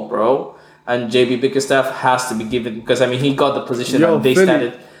smoke, bro. And JB Bickerstaff has to be given because he got the position and they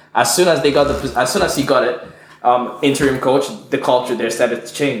started as soon as he got it, interim coach, the culture there started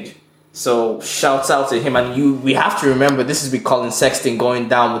to change. So shouts out to him, and we have to remember this is with Colin Sexton going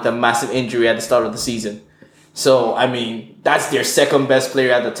down with a massive injury at the start of the season. So that's their 2nd best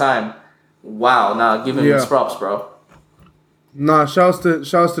player at the time. Wow, now give him his props, bro. Nah, shouts to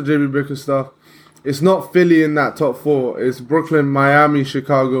JB Bickerstaff. It's not Philly in that top 4. It's Brooklyn, Miami,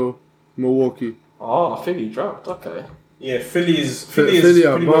 Chicago, Milwaukee. Oh, Philly dropped. Okay. Yeah, Philly is Philly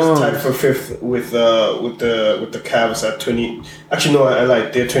are pretty much bombs. tied for fifth with the Cavs at 20. Actually, no, I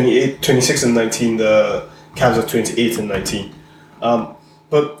lied. They're 28, 26 and 19. The Cavs are 28 and 19.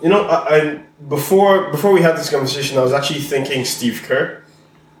 But you know, I before we had this conversation, I was actually thinking Steve Kerr,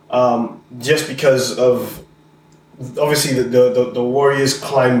 just because of obviously the Warriors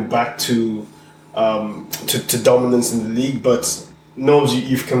climbed back to dominance in the league, but Knobs,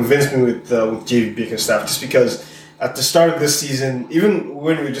 you've convinced me with JV Bickerstaff, just because at the start of this season, even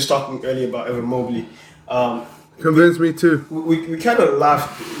when we were just talking earlier about Evan Mobley, Convinced me too. we kind of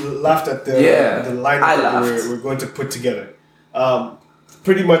laughed at the lineup that we're going to put together.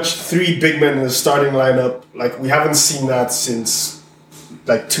 Pretty much 3 big men in the starting lineup. Like, we haven't seen that since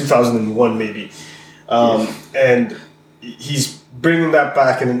like 2001 maybe. And he's bringing that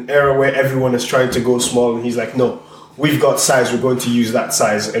back in an era where everyone is trying to go small, and he's like, no, we've got size. We're going to use that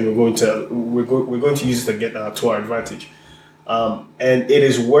size, and we're going to use it to get to our advantage. And it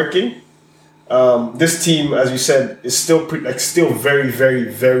is working. This team, as you said, is still still very, very,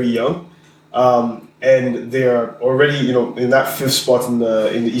 very young, and they are already in that 5th spot in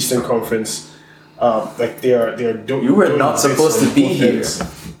the Eastern Conference. They are doing. You were not supposed to be here.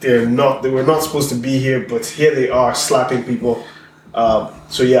 They were not supposed to be here, but here they are slapping people.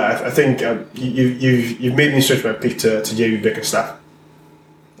 So yeah, I think you've made me switch my pick to JV Bickerstaff.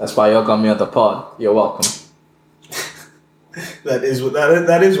 That's why y'all got me on the pod. You're welcome. That is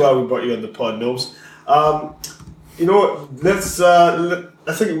why we brought you on the pod, Nobes. You know what?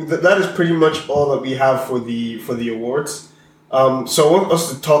 I think that is pretty much all that we have for the awards. So I want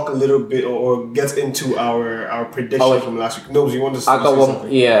us to talk a little bit or get into our prediction from last week. Nobes, you want to? I got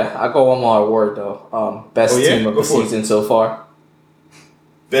one. Yeah, I got one more award though. Best team of the season so far.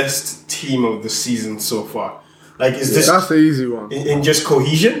 Best team of the season so far. Like, is this? That's the easy one. In just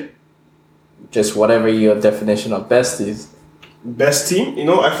cohesion? Just whatever your definition of best is. Best team?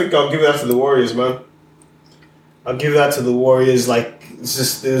 I think I'll give that to the Warriors, man. I'll give that to the Warriors. Like, it's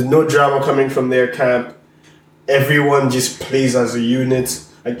just, there's no drama coming from their camp. Everyone just plays as a unit.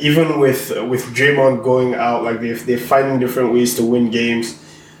 Like, even with Draymond going out, like they're finding different ways to win games.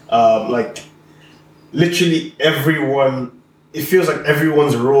 Like, literally everyone. It feels like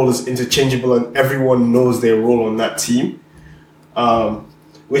everyone's role is interchangeable and everyone knows their role on that team,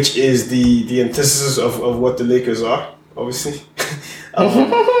 which is the antithesis of what the Lakers are, obviously.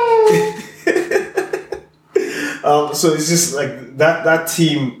 So it's just like that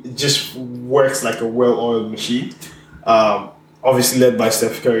team just works like a well-oiled machine, obviously led by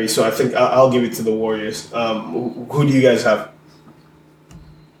Steph Curry. So I think I'll give it to the Warriors. Who do you guys have?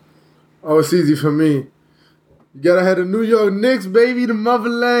 Oh, it's easy for me. You gotta have the New York Knicks, baby, the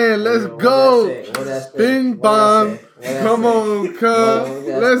motherland. Let's go. Bing bong. Come on, cuz.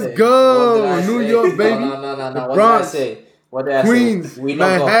 Let's go. New York, baby. No. What Bronx, did I say? What did I Queens, say?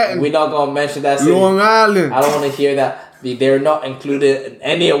 Manhattan. We're not gonna mention that city. Long Island. I don't want to hear that. They're not included in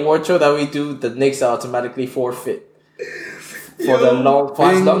any award show that we do. The Knicks are automatically forfeit. For as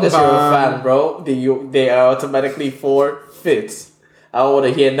long as you're a fan, bro, they are automatically forfeits. I don't want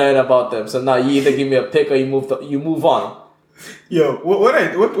to hear nothing about them. So now you either give me a pick or you move on. Yo,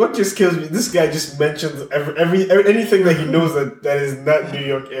 what just kills me? This guy just mentions anything that he knows that is not New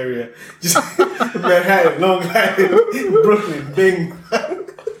York area. Just Manhattan, Long Island, Brooklyn, Bing.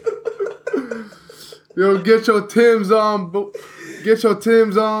 Yo, get your Timbs on. Get your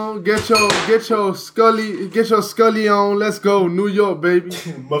Timbs on. Get your Scully on. Let's go, New York, baby.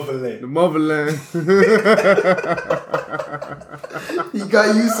 Motherland. The motherland. He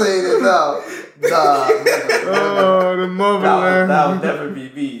got you saying it now. Oh, the motherland. That would never be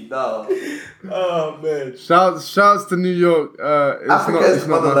me. No. Oh man. Shouts to New York. It's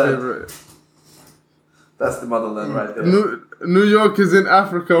not my favorite. That's the motherland right there. New York is in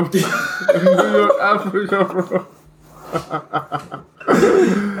Africa. New York, Africa, bro.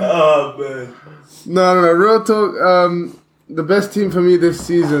 Oh man. No. Real talk. The best team for me this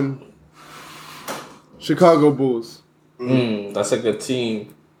season, Chicago Bulls. That's a good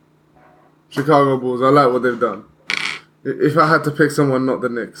team. Chicago Bulls. I like what they've done. If I had to pick someone, not the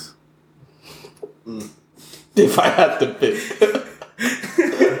Knicks. If I had to pick.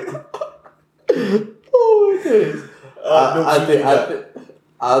 Oh, okay.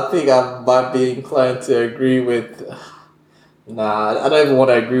 I think I might be inclined to agree with. Nah, I don't even want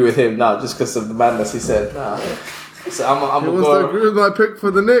to agree with him now, just because of the madness he said. Nah, so I'm You want to agree with my pick for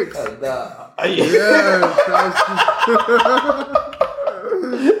the Knicks? Yeah.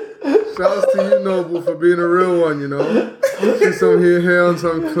 Shouts to you, Noble, for being a real one. She's some here on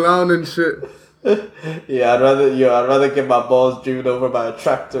some clowning shit. Yeah, I'd rather get my balls driven over by a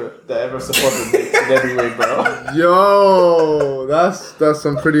tractor than ever support the Knicks in any way, bro. Yo, that's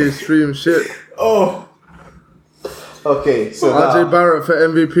some pretty extreme shit. Oh, Okay, so RJ now, Barrett for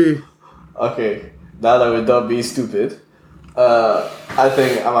MVP. okay, now that we're done being stupid, I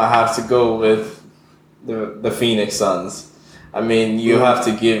think I'm gonna have to go with the Phoenix Suns. I mean, you have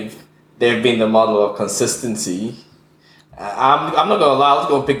to give. They've been the model of consistency. I'm not gonna lie. I was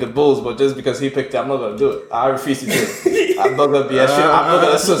gonna pick the Bulls, but just because he picked it, I'm not gonna do it. I refuse to do it. I'm not gonna be a shit. I'm not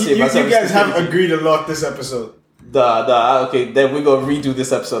gonna associate myself. you guys with have stupidity. agreed a lot this episode. Okay, then we're gonna redo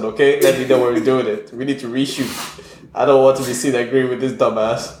this episode, okay? Let me know when we're doing it. We need to reshoot. I don't want to be seen agreeing with this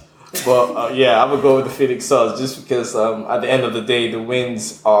dumbass. But yeah, I'm gonna go with the Phoenix Suns just because at the end of the day, the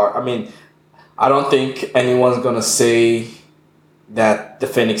wins are. I mean, I don't think anyone's gonna say that the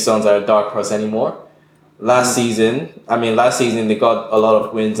Phoenix Suns are a dark horse anymore. Last season they got a lot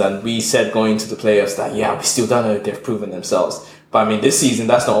of wins, and we said going into the playoffs that we still don't know if they've proven themselves. But I mean, this season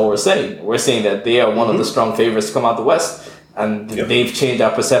that's not what we're saying. We're saying that they are one of the strong favorites to come out the West, and they've changed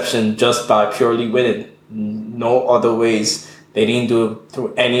our perception just by purely winning. No other ways. They didn't do it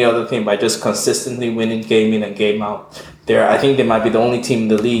through any other thing by just consistently winning game in and game out. I think they might be the only team in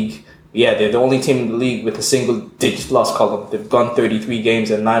the league. Yeah, they're the only team in the league with a single-digit loss column. They've gone 33 games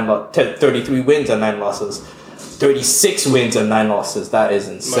and 33 wins and 9 losses. 36 wins and 9 losses. That is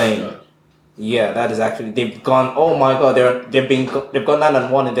insane. Yeah, that is actually. They've gone. Oh my god, they've gone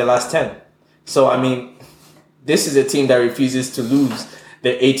 9-1 in their last 10. So I mean, this is a team that refuses to lose.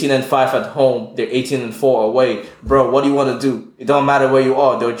 They're 18-5 at home. They're 18-4 away. Bro, what do you want to do? It don't matter where you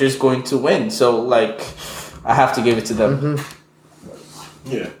are. They're just going to win. So like, I have to give it to them.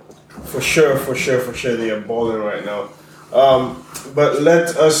 Yeah, for sure, they are balling right now. But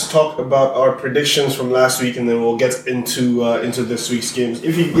let us talk about our predictions from last week, and then we'll get into this week's games.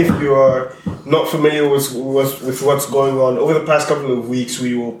 If you are not familiar with what's going on, over the past couple of weeks,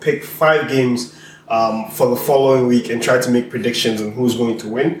 we will pick 5 games for the following week and try to make predictions on who's going to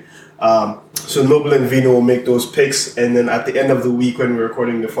win. So Noble and Vino will make those picks, and then at the end of the week, when we're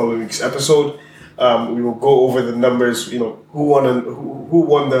recording the following week's episode, we will go over the numbers. You know, who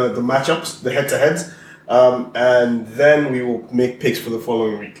won the matchups, the head-to-heads. And then we will make picks for the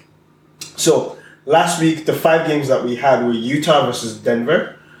following week. So, last week, the 5 games that we had were Utah versus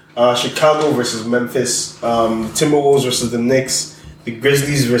Denver, Chicago versus Memphis, Timberwolves versus the Knicks, the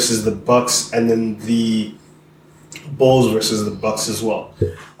Grizzlies versus the Bucks, and then the Bulls versus the Bucks as well.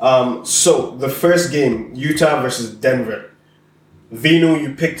 So, the first game, Utah versus Denver. Vino,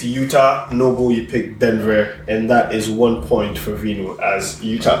 you picked Utah. Noble, you picked Denver, and that is 1 point for Vino as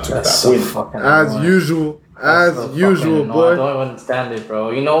Utah took that win. As usual, boy. I don't even understand it,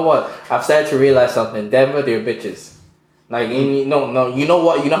 bro. You know what? I've started to realize something. Denver, they're bitches. Like, you know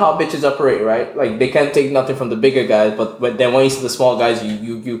what? You know how bitches operate, right? Like, they can't take nothing from the bigger guys, but then when you see the small guys,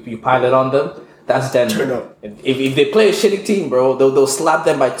 you pile it on them. That's Denver. Turn up. If they play a shitty team, bro, they'll slap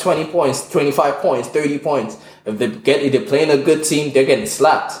them by 20 points, 25 points, 30 points. If they're playing a good team, they're getting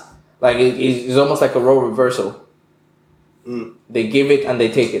slapped. Like it's almost like a role reversal. They give it and they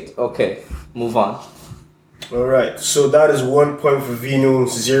take it. Okay, move on. All right, so that is 1 point for Vino,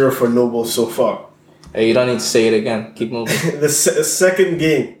 0 for Noble so far. Hey, you don't need to say it again. Keep moving. The second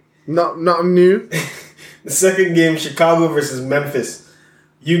game. Not new. The second game, Chicago versus Memphis.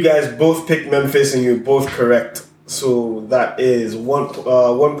 You guys both picked Memphis and you're both correct. So that is 1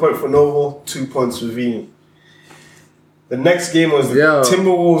 point for Noble, 2 points for Vino. The next game was the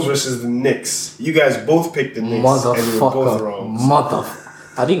Timberwolves versus the Knicks. You guys both picked the Knicks and you were both wrong.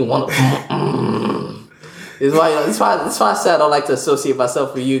 I didn't want to. It's why I said I don't like to associate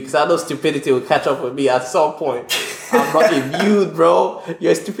myself with you, because I know stupidity will catch up with me at some point. I'm not immune, bro.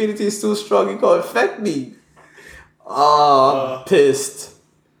 Your stupidity is too strong. It can affect me. I'm pissed.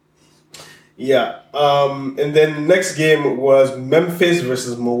 Yeah. And then the next game was Memphis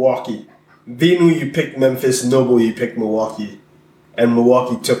versus Milwaukee. Vino, you picked Memphis. Noble, you picked Milwaukee. And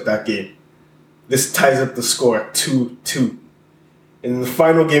Milwaukee took that game. This ties up the score at 2-2. And the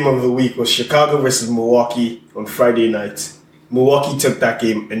final game of the week was Chicago versus Milwaukee on Friday night. Milwaukee took that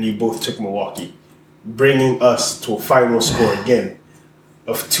game, and you both took Milwaukee, bringing us to a final score again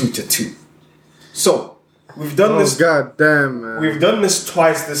of 2-2. So, we've done this. God damn, man. We've done this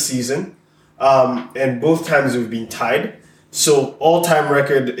twice this season, and both times we've been tied. So, all-time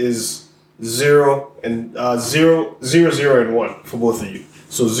record is 0 and 0, 1 for both of you.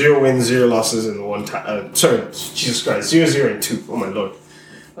 So 0 wins, 0 losses, and 1 time. Sorry, Jesus Christ, 0, 0, and 2. Oh my lord.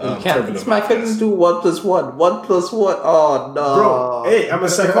 This my friends do 1 + 1. 1 + 1. Oh no, bro. Hey, I'm a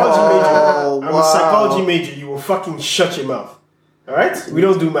psychology major. I'm a psychology major. You will fucking shut your mouth. All right? We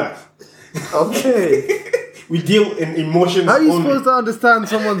don't do math. Okay. We deal in emotions. How are you only. supposed to understand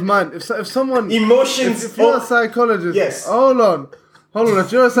someone's mind? If someone Emotions. if you're a psychologist, Yes. Hold on.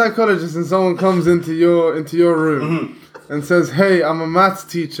 If you're a psychologist and someone comes into your room and says, "Hey, I'm a maths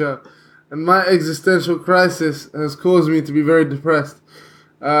teacher, and my existential crisis has caused me to be very depressed.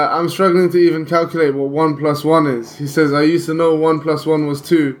 I'm struggling to even calculate what 1 + 1 is." He says, "I used to know 1 + 1 was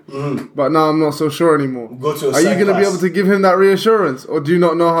 2, but now I'm not so sure anymore." Go to a Are you psych going to be class. able to give him that reassurance, or do you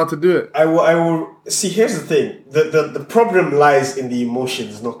not know how to do it? I will. See, here's the thing. The problem lies in the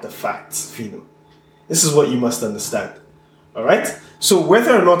emotions, not the facts, Fino. This is what you must understand. Alright? So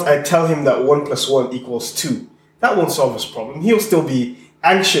whether or not I tell him that 1 + 1 = 2, that won't solve his problem. He'll still be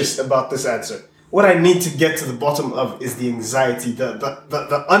anxious about this answer. What I need to get to the bottom of is the anxiety,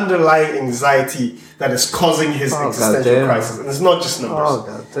 the underlying anxiety that is causing his existential goddamn. crisis. And it's not just numbers. Oh,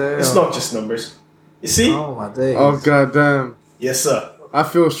 goddamn. It's not just numbers. You see? Oh, my days. Oh, goddamn. Yes, sir. I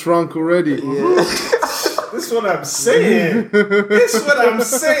feel shrunk already. This is what I'm saying. This is what I'm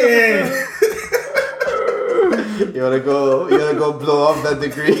saying. You wanna go blow off that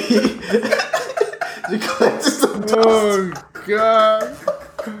degree? You collect some dust. Oh, God.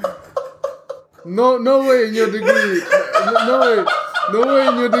 No way in your degree. No way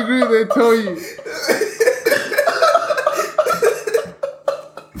in your degree they tell you.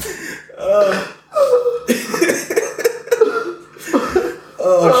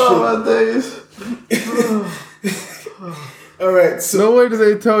 Oh, my days. All right. So No way do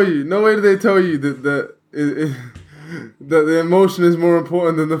they tell you. No way do they tell you that that the emotion is more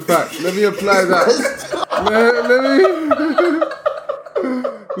important than the fact. Let me apply that.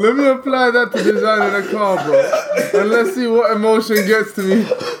 Let me apply that to designing a car, bro. And let's see what emotion gets to me.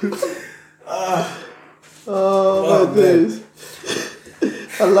 Oh, my days.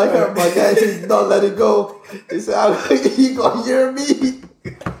 I like how my guy did not let it go. He said, he gonna hear me.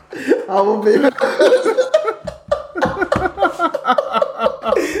 I will be.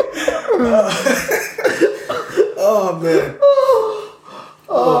 Oh man.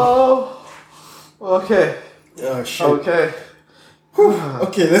 Oh. Okay. Oh shit. Okay.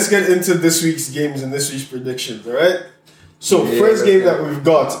 Okay, let's get into this week's games and this week's predictions, alright? So, Yeah, first game okay. that we've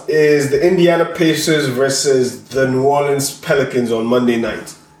got is the Indiana Pacers versus the New Orleans Pelicans on Monday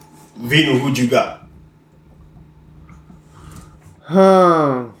night. Vino, who'd you got?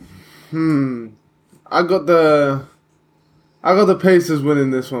 I got the Pacers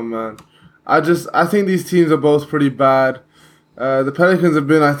winning this one, man. I think these teams are both pretty bad. The Pelicans have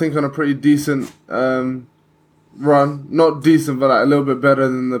been, I think, on a pretty decent run. Not decent, but like a little bit better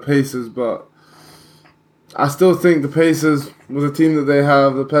than the Pacers. But I still think the Pacers, with the team that they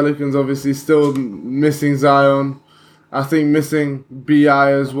have, the Pelicans obviously still missing Zion. I think missing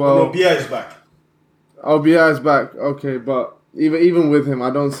BI as well. No, BI is back. Oh, BI is back. Okay, but even with him, I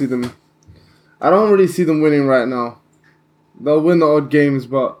don't really see them winning right now. They'll win the odd games,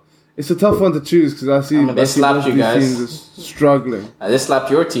 but it's a tough one to choose because I see I mean, they slapped both you these guys. teams are struggling. They slapped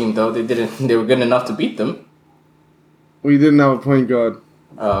your team though. They were good enough to beat them. We didn't have a point guard.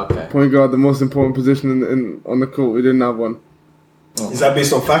 Oh, okay. Point guard, the most important position in on the court. We didn't have one. Is that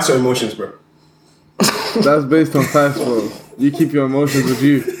based on facts or emotions, bro? That's based on facts, bro. You keep your emotions with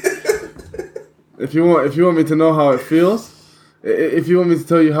you. If you want me to know how it feels, if you want me to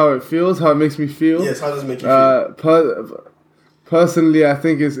tell you how it feels, how it makes me feel. Yes, how does it make you feel? Personally, I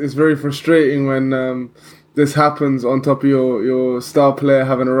think it's very frustrating when this happens on top of your star player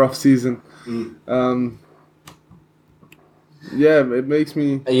having a rough season. Yeah, it makes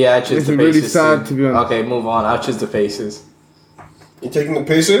me. Yeah, I choose Makes the me Pacers. really sad, too. to be honest. Okay, move on. I'll choose the Pacers. You taking the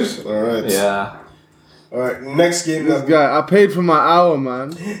Pacers? All right. Yeah. All right. Next game. This guy, I paid for my hour,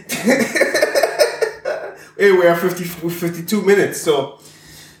 man. Hey, we're at 52 minutes, so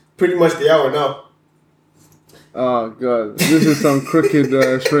pretty much the hour now. Oh god, this is some crooked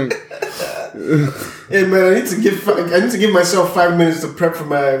shrink. Hey man, I need to give myself 5 minutes to prep for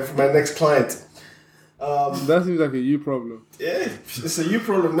my next client. That seems like a you problem. Yeah, it's a you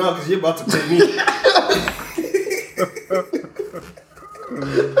problem now because you're about to pay me.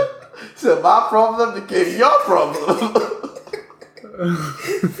 So my problem became your problem.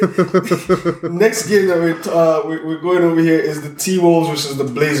 Next game that we're going over here is the T-Wolves versus the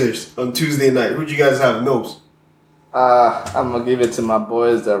Blazers on Tuesday night. Who do you guys have? Nose. I'm gonna give it to my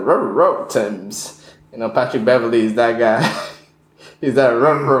boys, the Tims. You know, Patrick Beverly is that guy. He's that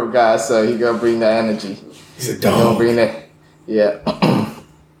row guy, so he gonna bring that energy. He's a He gonna dog. bring that. Yeah.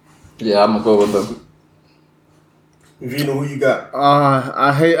 Yeah, I'm gonna go with them. Vino, who you got?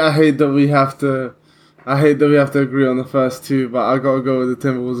 I hate that we have to. I hate that we have to agree on the first two, but I gotta go with the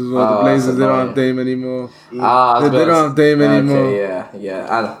Timberwolves as well. Oh, the Blazers, that's they don't annoying. have Dame anymore. I was They gonna don't have Dame okay, anymore.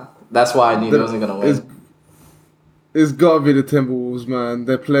 Yeah. That's why I knew they wasn't gonna win. It's got to be the Timberwolves, man.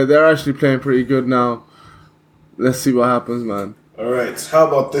 They're actually playing pretty good now. Let's see what happens, man. All right. How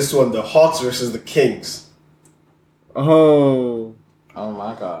about this one? The Hawks versus the Kings. Oh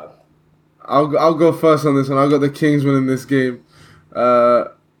my God. I'll go first on this one. I got the Kings winning this game.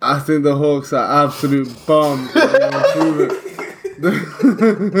 I think the Hawks are absolute bum. They're gonna prove it.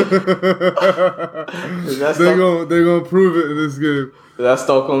 They're gonna prove it in this game. That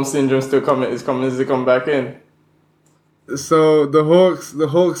Stockholm syndrome is coming to come back in. So the Hawks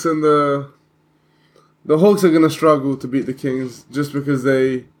are gonna struggle to beat the Kings just because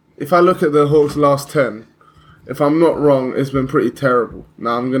if I look at the Hawks' last 10, if I'm not wrong, it's been pretty terrible.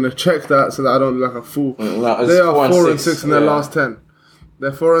 Now I'm gonna check that so that I don't look like a fool. No, they are 4-6 in their last 10.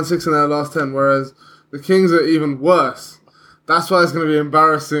 They're 4-6 in their last 10, whereas the Kings are even worse. That's why it's gonna be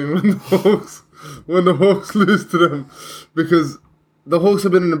embarrassing when the Hawks lose to them, because the Hawks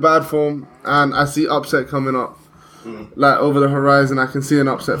have been in a bad form, and I see upset coming up. Like over the horizon, I can see an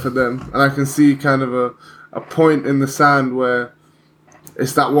upset for them, and I can see kind of a point in the sand where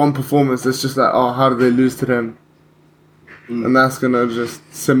it's that one performance that's just like, oh, how did they lose to them? And that's gonna just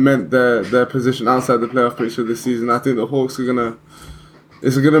cement their position outside the playoff picture this season. I think the Hawks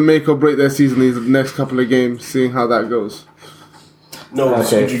it's gonna make or break their season these next couple of games, seeing how that goes. No,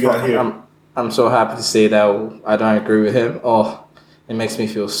 okay, what you got here? I'm so happy to say that I don't agree with him. Oh, it makes me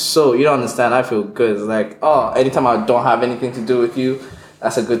feel so... You don't understand. I feel good. It's like, oh, anytime I don't have anything to do with you,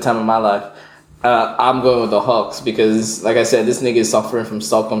 that's a good time in my life. I'm going with the Hawks because, like I said, this nigga is suffering from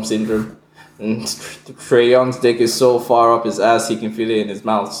Stockholm syndrome. And Trae Young's dick is so far up his ass he can feel it in his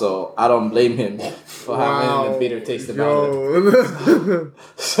mouth. So I don't blame him for having a bitter taste about it.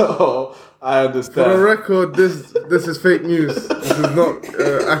 So I understand. For the record, this is fake news. This is not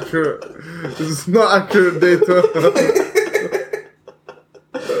accurate. This is not accurate data.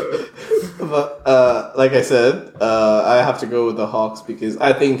 But like I said, I have to go with the Hawks because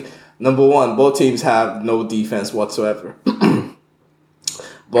I think, number one, both teams have no defense whatsoever.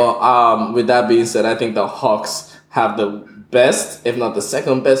 But with that being said, I think the Hawks have the best, if not the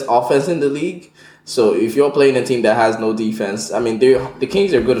second best offense in the league. So if you're playing a team that has no defense, I mean, the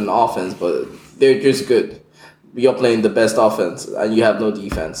Kings are good in offense, but they're just good. You're playing the best offense and you have no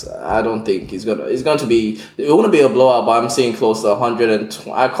defense. I don't think it's going to be. It wouldn't be a blowout, but I'm seeing close to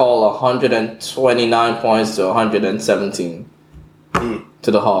 120. I call 129 points to 117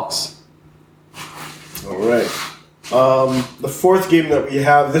 to the Hawks. All right. The fourth game that we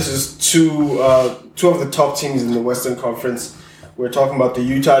have. This is two of the top teams in the Western Conference. We're talking about the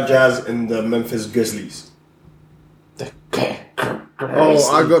Utah Jazz and the Memphis Grizzlies.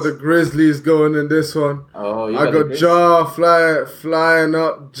 Oh, I got the Grizzlies going in this one. Oh, I got Ja flying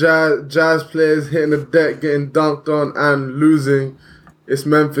up, Jazz players hitting the deck, getting dunked on, and losing. It's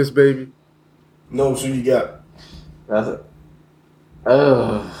Memphis, baby. No, so you got. That's it.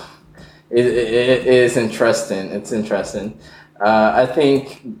 Oh, it is interesting. It's interesting. I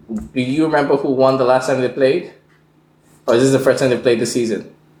think. Do you remember who won the last time they played? Or is this the first time they played this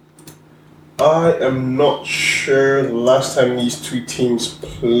season? I am not sure the last time these two teams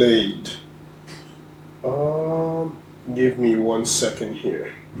played. Give me 1 second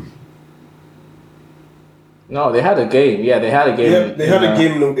here. No, they had a game. Yeah, they had a game. Yeah, they had a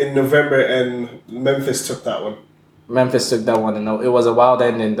game in November, and Memphis took that one. Memphis took that one, and it was a wild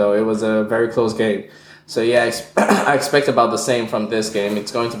ending, though. It was a very close game. So, yeah, I expect about the same from this game.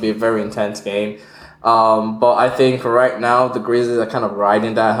 It's going to be a very intense game. But I think right now the Grizzlies are kind of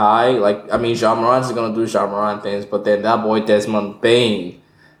riding that high. Like, I mean, Ja Morant's going to do Ja Morant things, but then that boy Desmond Bane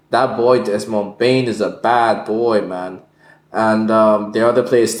is a bad boy, man. And the other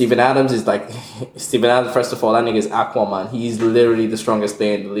player, Steven Adams, is like... Steven Adams, first of all, that nigga is Aquaman. He's literally the strongest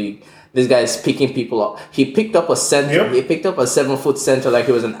player in the league. This guy is picking people up. He picked up a center. Yep. He picked up a 7-foot center like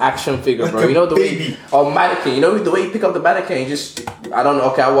he was an action figure, like bro. You know the way, or mannequin. You know the way you pick up the mannequin. You just, I don't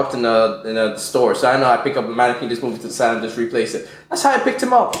know. Okay, I worked in a store, so I know I pick up a mannequin, just move it to the side, and just replace it. That's how I picked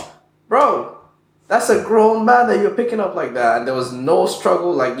him up, bro. That's a grown man that you're picking up like that, and there was no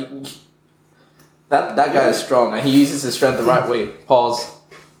struggle. Like that guy is strong, and he uses his strength the right way. Pause.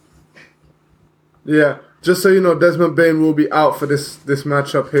 Yeah. Just so you know, Desmond Bane will be out for this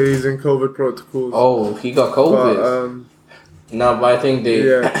matchup here. He's in COVID protocols. Oh, he got COVID. No, but I think they...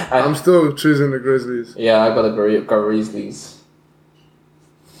 Yeah, I'm still choosing the Grizzlies. Yeah, I got the Grizzlies.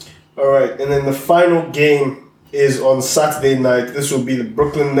 All right, and then the final game is on Saturday night. This will be the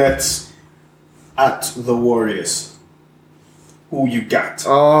Brooklyn Nets at the Warriors. Who you got?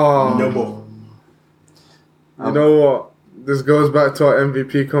 Oh. Noble. You know what? This goes back to our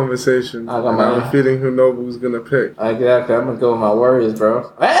MVP conversation. I have a feeling who Noble's going to pick. Exactly. I'm going to go with my Warriors,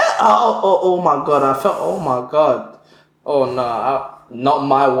 bro. Oh my god! Oh my god! Oh no! Not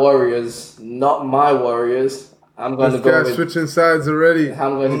my Warriors. Not my Warriors. I'm going to This go guy's with. switching sides already.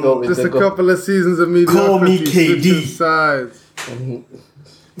 I'm going to go with Just the a couple of seasons of mediocrity. Call me KD. Switching sides.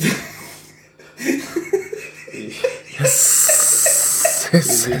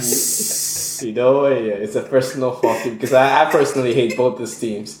 You know, yeah, it's a personal fault because I personally hate both these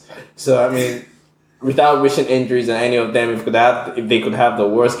teams. So I mean, without wishing injuries on any of them, if they could have the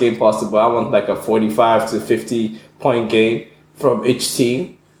worst game possible, I want like a 45 to 50 point game from each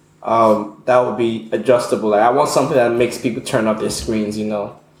team. That would be adjustable. Like, I want something that makes people turn up their screens. You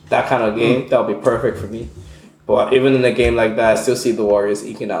know, that kind of game that would be perfect for me. But even in a game like that, I still see the Warriors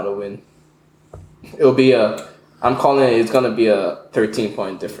eking out a win. It'll be I'm calling it. It's gonna be a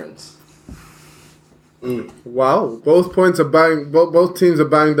 13-point difference. Wow, both points are both teams are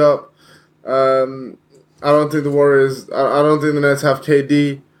banged up. I don't think the Warriors. I don't think the Nets have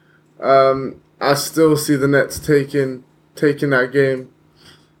KD. I still see the Nets taking that game.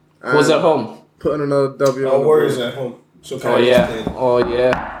 Who's at home? Putting another W. on the Warriors board. at home. So Oh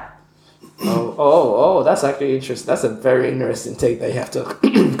yeah. Oh, that's actually interesting. That's a very interesting take that you have to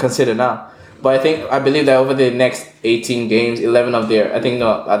consider now. But I believe that over the next 18 games, 11 of their, at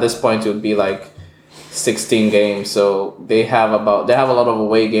this point it would be like 16 games. So they have a lot of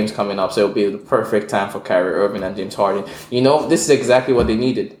away games coming up. So it'll be the perfect time for Kyrie Irving and James Harden. You know, this is exactly what they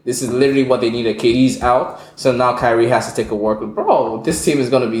needed. This is literally what they needed. KD's out, so now Kyrie has to take a work. Bro, this team is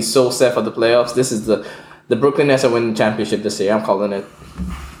gonna be so set for the playoffs. This is the Brooklyn Nets are winning the championship this year. I'm calling it.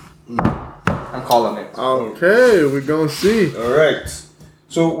 Okay, we're gonna see. All right.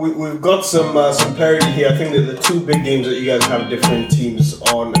 So we've got some parity here. I think that the two big games that you guys have different teams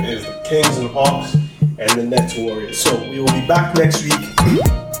on is the Kings and Hawks and the Nets Warriors. So we will be back next week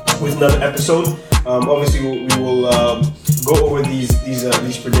with another episode. Obviously, we will go over these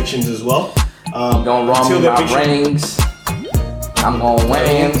predictions as well. Don't rob me my rings. I'm gonna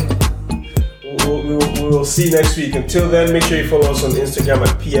win. We will see you next week. Until then, make sure you follow us on Instagram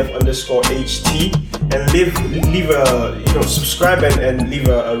at pf_HT and leave a subscribe and leave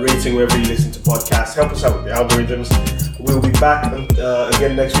a rating wherever you listen to podcasts. Help us out with the algorithms. We'll be back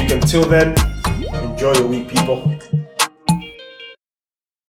again next week. Until then, enjoy your week, people.